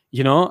like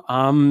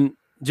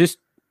just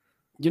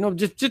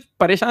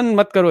परेशान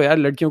मत करो यार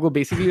लड़कियों को.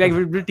 Basically like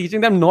we're teaching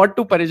them not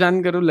to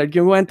परेशान करो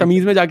लड़कियों को, and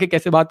तमीज में जाके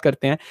कैसे बात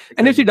करते हैं.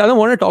 And if she doesn't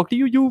want to talk to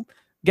you, you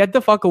get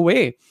the fuck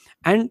away.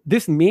 And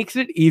this makes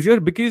it easier,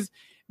 because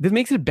this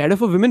makes it better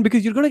for women,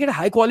 because you're going to get a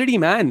high quality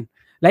man.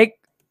 Like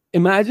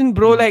imagine,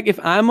 bro, like if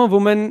I'm a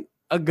woman,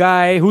 a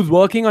guy who's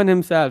working on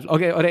himself.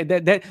 Okay, all right,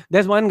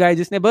 there's one guy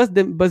जिसने बस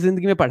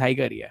जिंदगी में पढ़ाई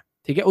करी है,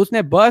 ठीक है,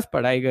 उसने बस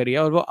पढ़ाई करी है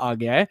और वो आ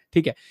गया है,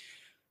 ठीक है.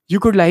 You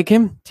could like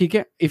him, ठीक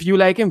है. If you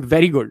like him,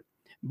 very good.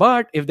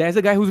 But if there's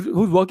a guy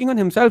who's working on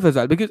himself as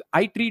well, because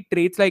I treat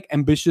traits like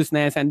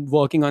ambitiousness and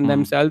working on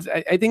themselves,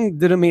 I think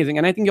they're amazing.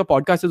 And I think your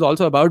podcast is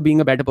also about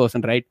being a better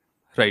person, right?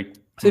 Right.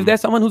 So if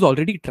there's someone who's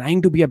already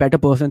trying to be a better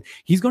person,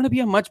 he's going to be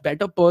a much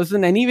better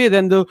person anyway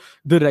than the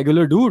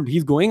regular dude.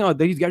 He's going out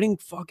there, he's getting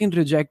fucking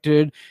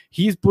rejected,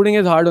 he's putting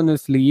his heart on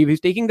his sleeve, he's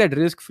taking that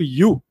risk for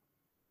you.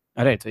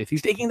 All right, so if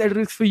he's taking that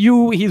risk for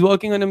you, he's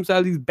working on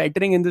himself, he's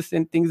bettering in the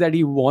things that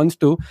he wants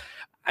to.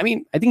 I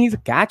mean, I think he's a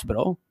catch,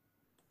 bro.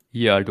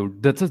 Yeah,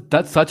 dude.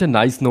 That's such a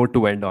nice note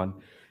to end on.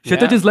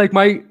 Kshitij Yeah. is like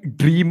my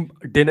dream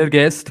dinner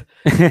guest.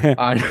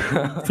 And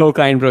So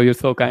kind, bro. You're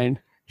so kind.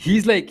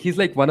 he's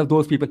like one of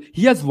those people.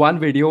 He has one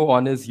video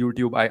on his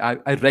YouTube.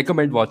 I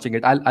recommend watching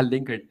it. I'll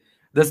link it.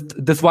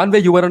 This one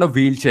where you were on a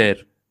wheelchair.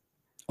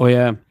 Oh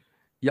yeah,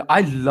 Yeah,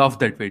 I love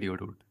that video,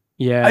 dude.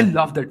 yeah. I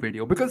love that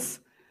video because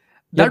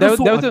Yeah, that was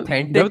so there was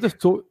authentic.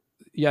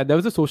 there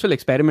was a social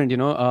experiment.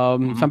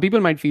 Some people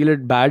might feel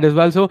it bad as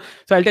well. So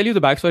I'll tell you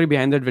the backstory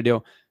behind that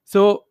video.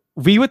 So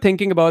we were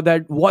thinking about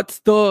that. What's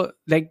the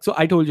like? So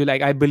I told you,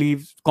 like, I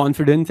believe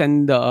confidence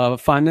and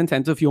fun and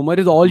sense of humor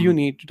is all you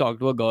need to talk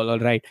to a girl. All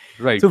right.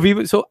 Right.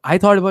 So I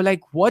thought about,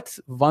 like, what's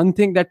one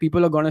thing that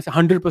people are gonna say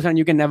 100%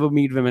 you can never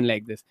meet women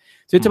like this.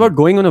 So it's about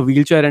going on a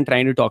wheelchair and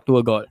trying to talk to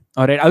a girl.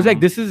 All right. I was like,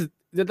 this is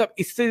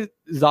इससे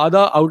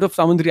ज़्यादा out of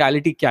someone's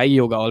reality क्या ही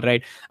होगा, all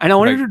right? And I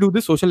wanted to do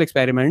this social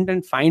experiment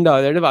and find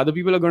out that if other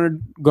people are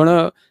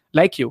gonna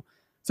like you.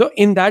 So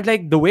in that,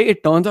 like, the way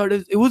it turns out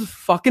is it was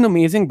fucking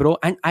amazing, bro.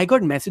 And I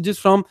got messages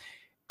from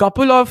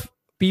couple of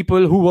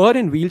people who were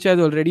in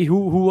wheelchairs already,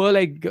 who were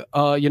like,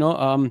 I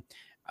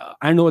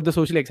don't know what the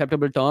socially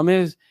acceptable term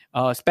is,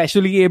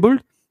 specially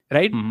abled,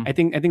 right? I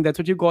think that's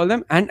what you call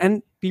them.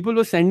 And people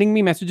were sending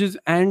me messages,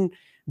 and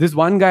this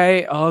one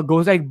guy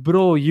goes like,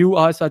 bro, you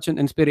are such an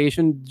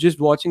inspiration. Just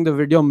watching the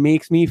video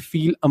makes me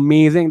feel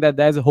amazing that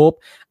there's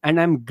hope. And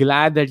I'm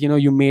glad that,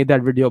 you made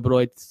that video, bro.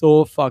 It's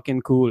so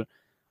fucking cool.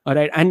 All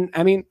right. And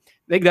I mean,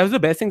 like, that was the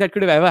best thing that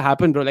could have ever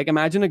happened, bro. Like,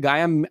 imagine a guy,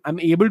 I'm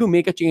able to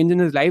make a change in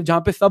his life,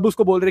 jahan pe sab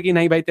usko bol rahe ki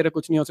nahi bhai tera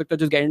kuch nahi ho sakta,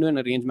 just get into an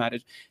arranged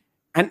marriage.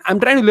 And I'm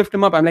trying to lift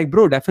him up. I'm like,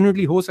 bro,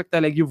 definitely ho sakta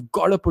hai. Like, you've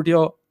got to put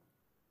your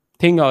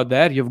thing out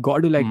there. You've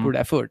got to, like, put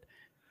effort.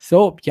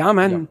 So yeah,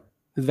 man,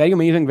 it's a very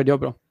amazing video,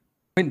 bro.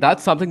 I mean,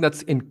 that's something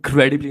that's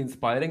incredibly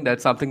inspiring.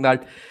 That's something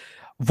that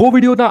वो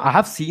video ना, I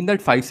have seen that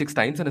 5-6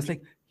 times and it's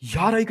like,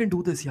 यार, I can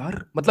do this,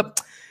 यार. मतलब,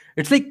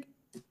 it's like,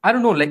 I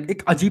don't know, like,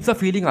 एक अजीब सा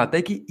feeling आता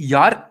है कि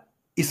यार,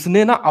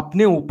 इसने ना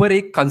अपने ऊपर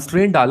एक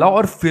constraint डाला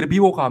और फिर भी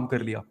वो काम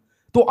कर लिया.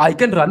 तो I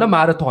can run a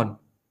marathon.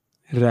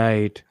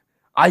 Right.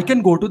 I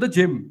can go to the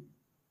gym.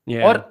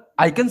 Yeah. Or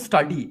I can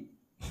study.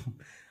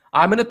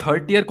 I'm in a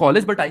third tier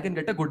college, but I can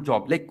get a good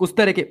job. Like, उस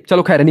तरह के,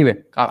 चलो खैर, anyway.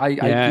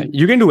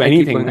 You can do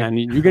anything, man.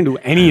 You can do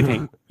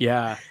anything.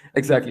 Yeah.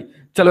 Exactly.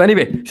 Chalo,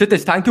 anyway,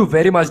 Kshitij, thank you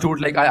very much, dude.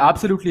 Like, I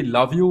absolutely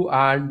love you,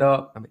 and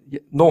I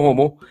mean, no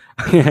homo.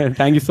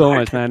 Thank you so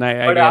much, man. I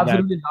But I get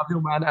absolutely love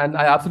you, man, and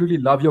I absolutely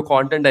love your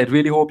content. I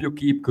really hope you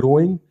keep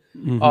growing,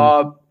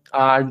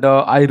 and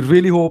I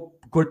really hope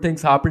good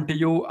things happen to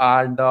you.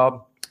 And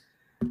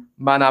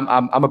man,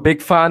 I'm a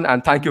big fan,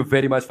 and thank you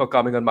very much for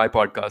coming on my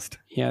podcast.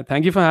 Yeah.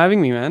 Thank you for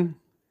having me, man.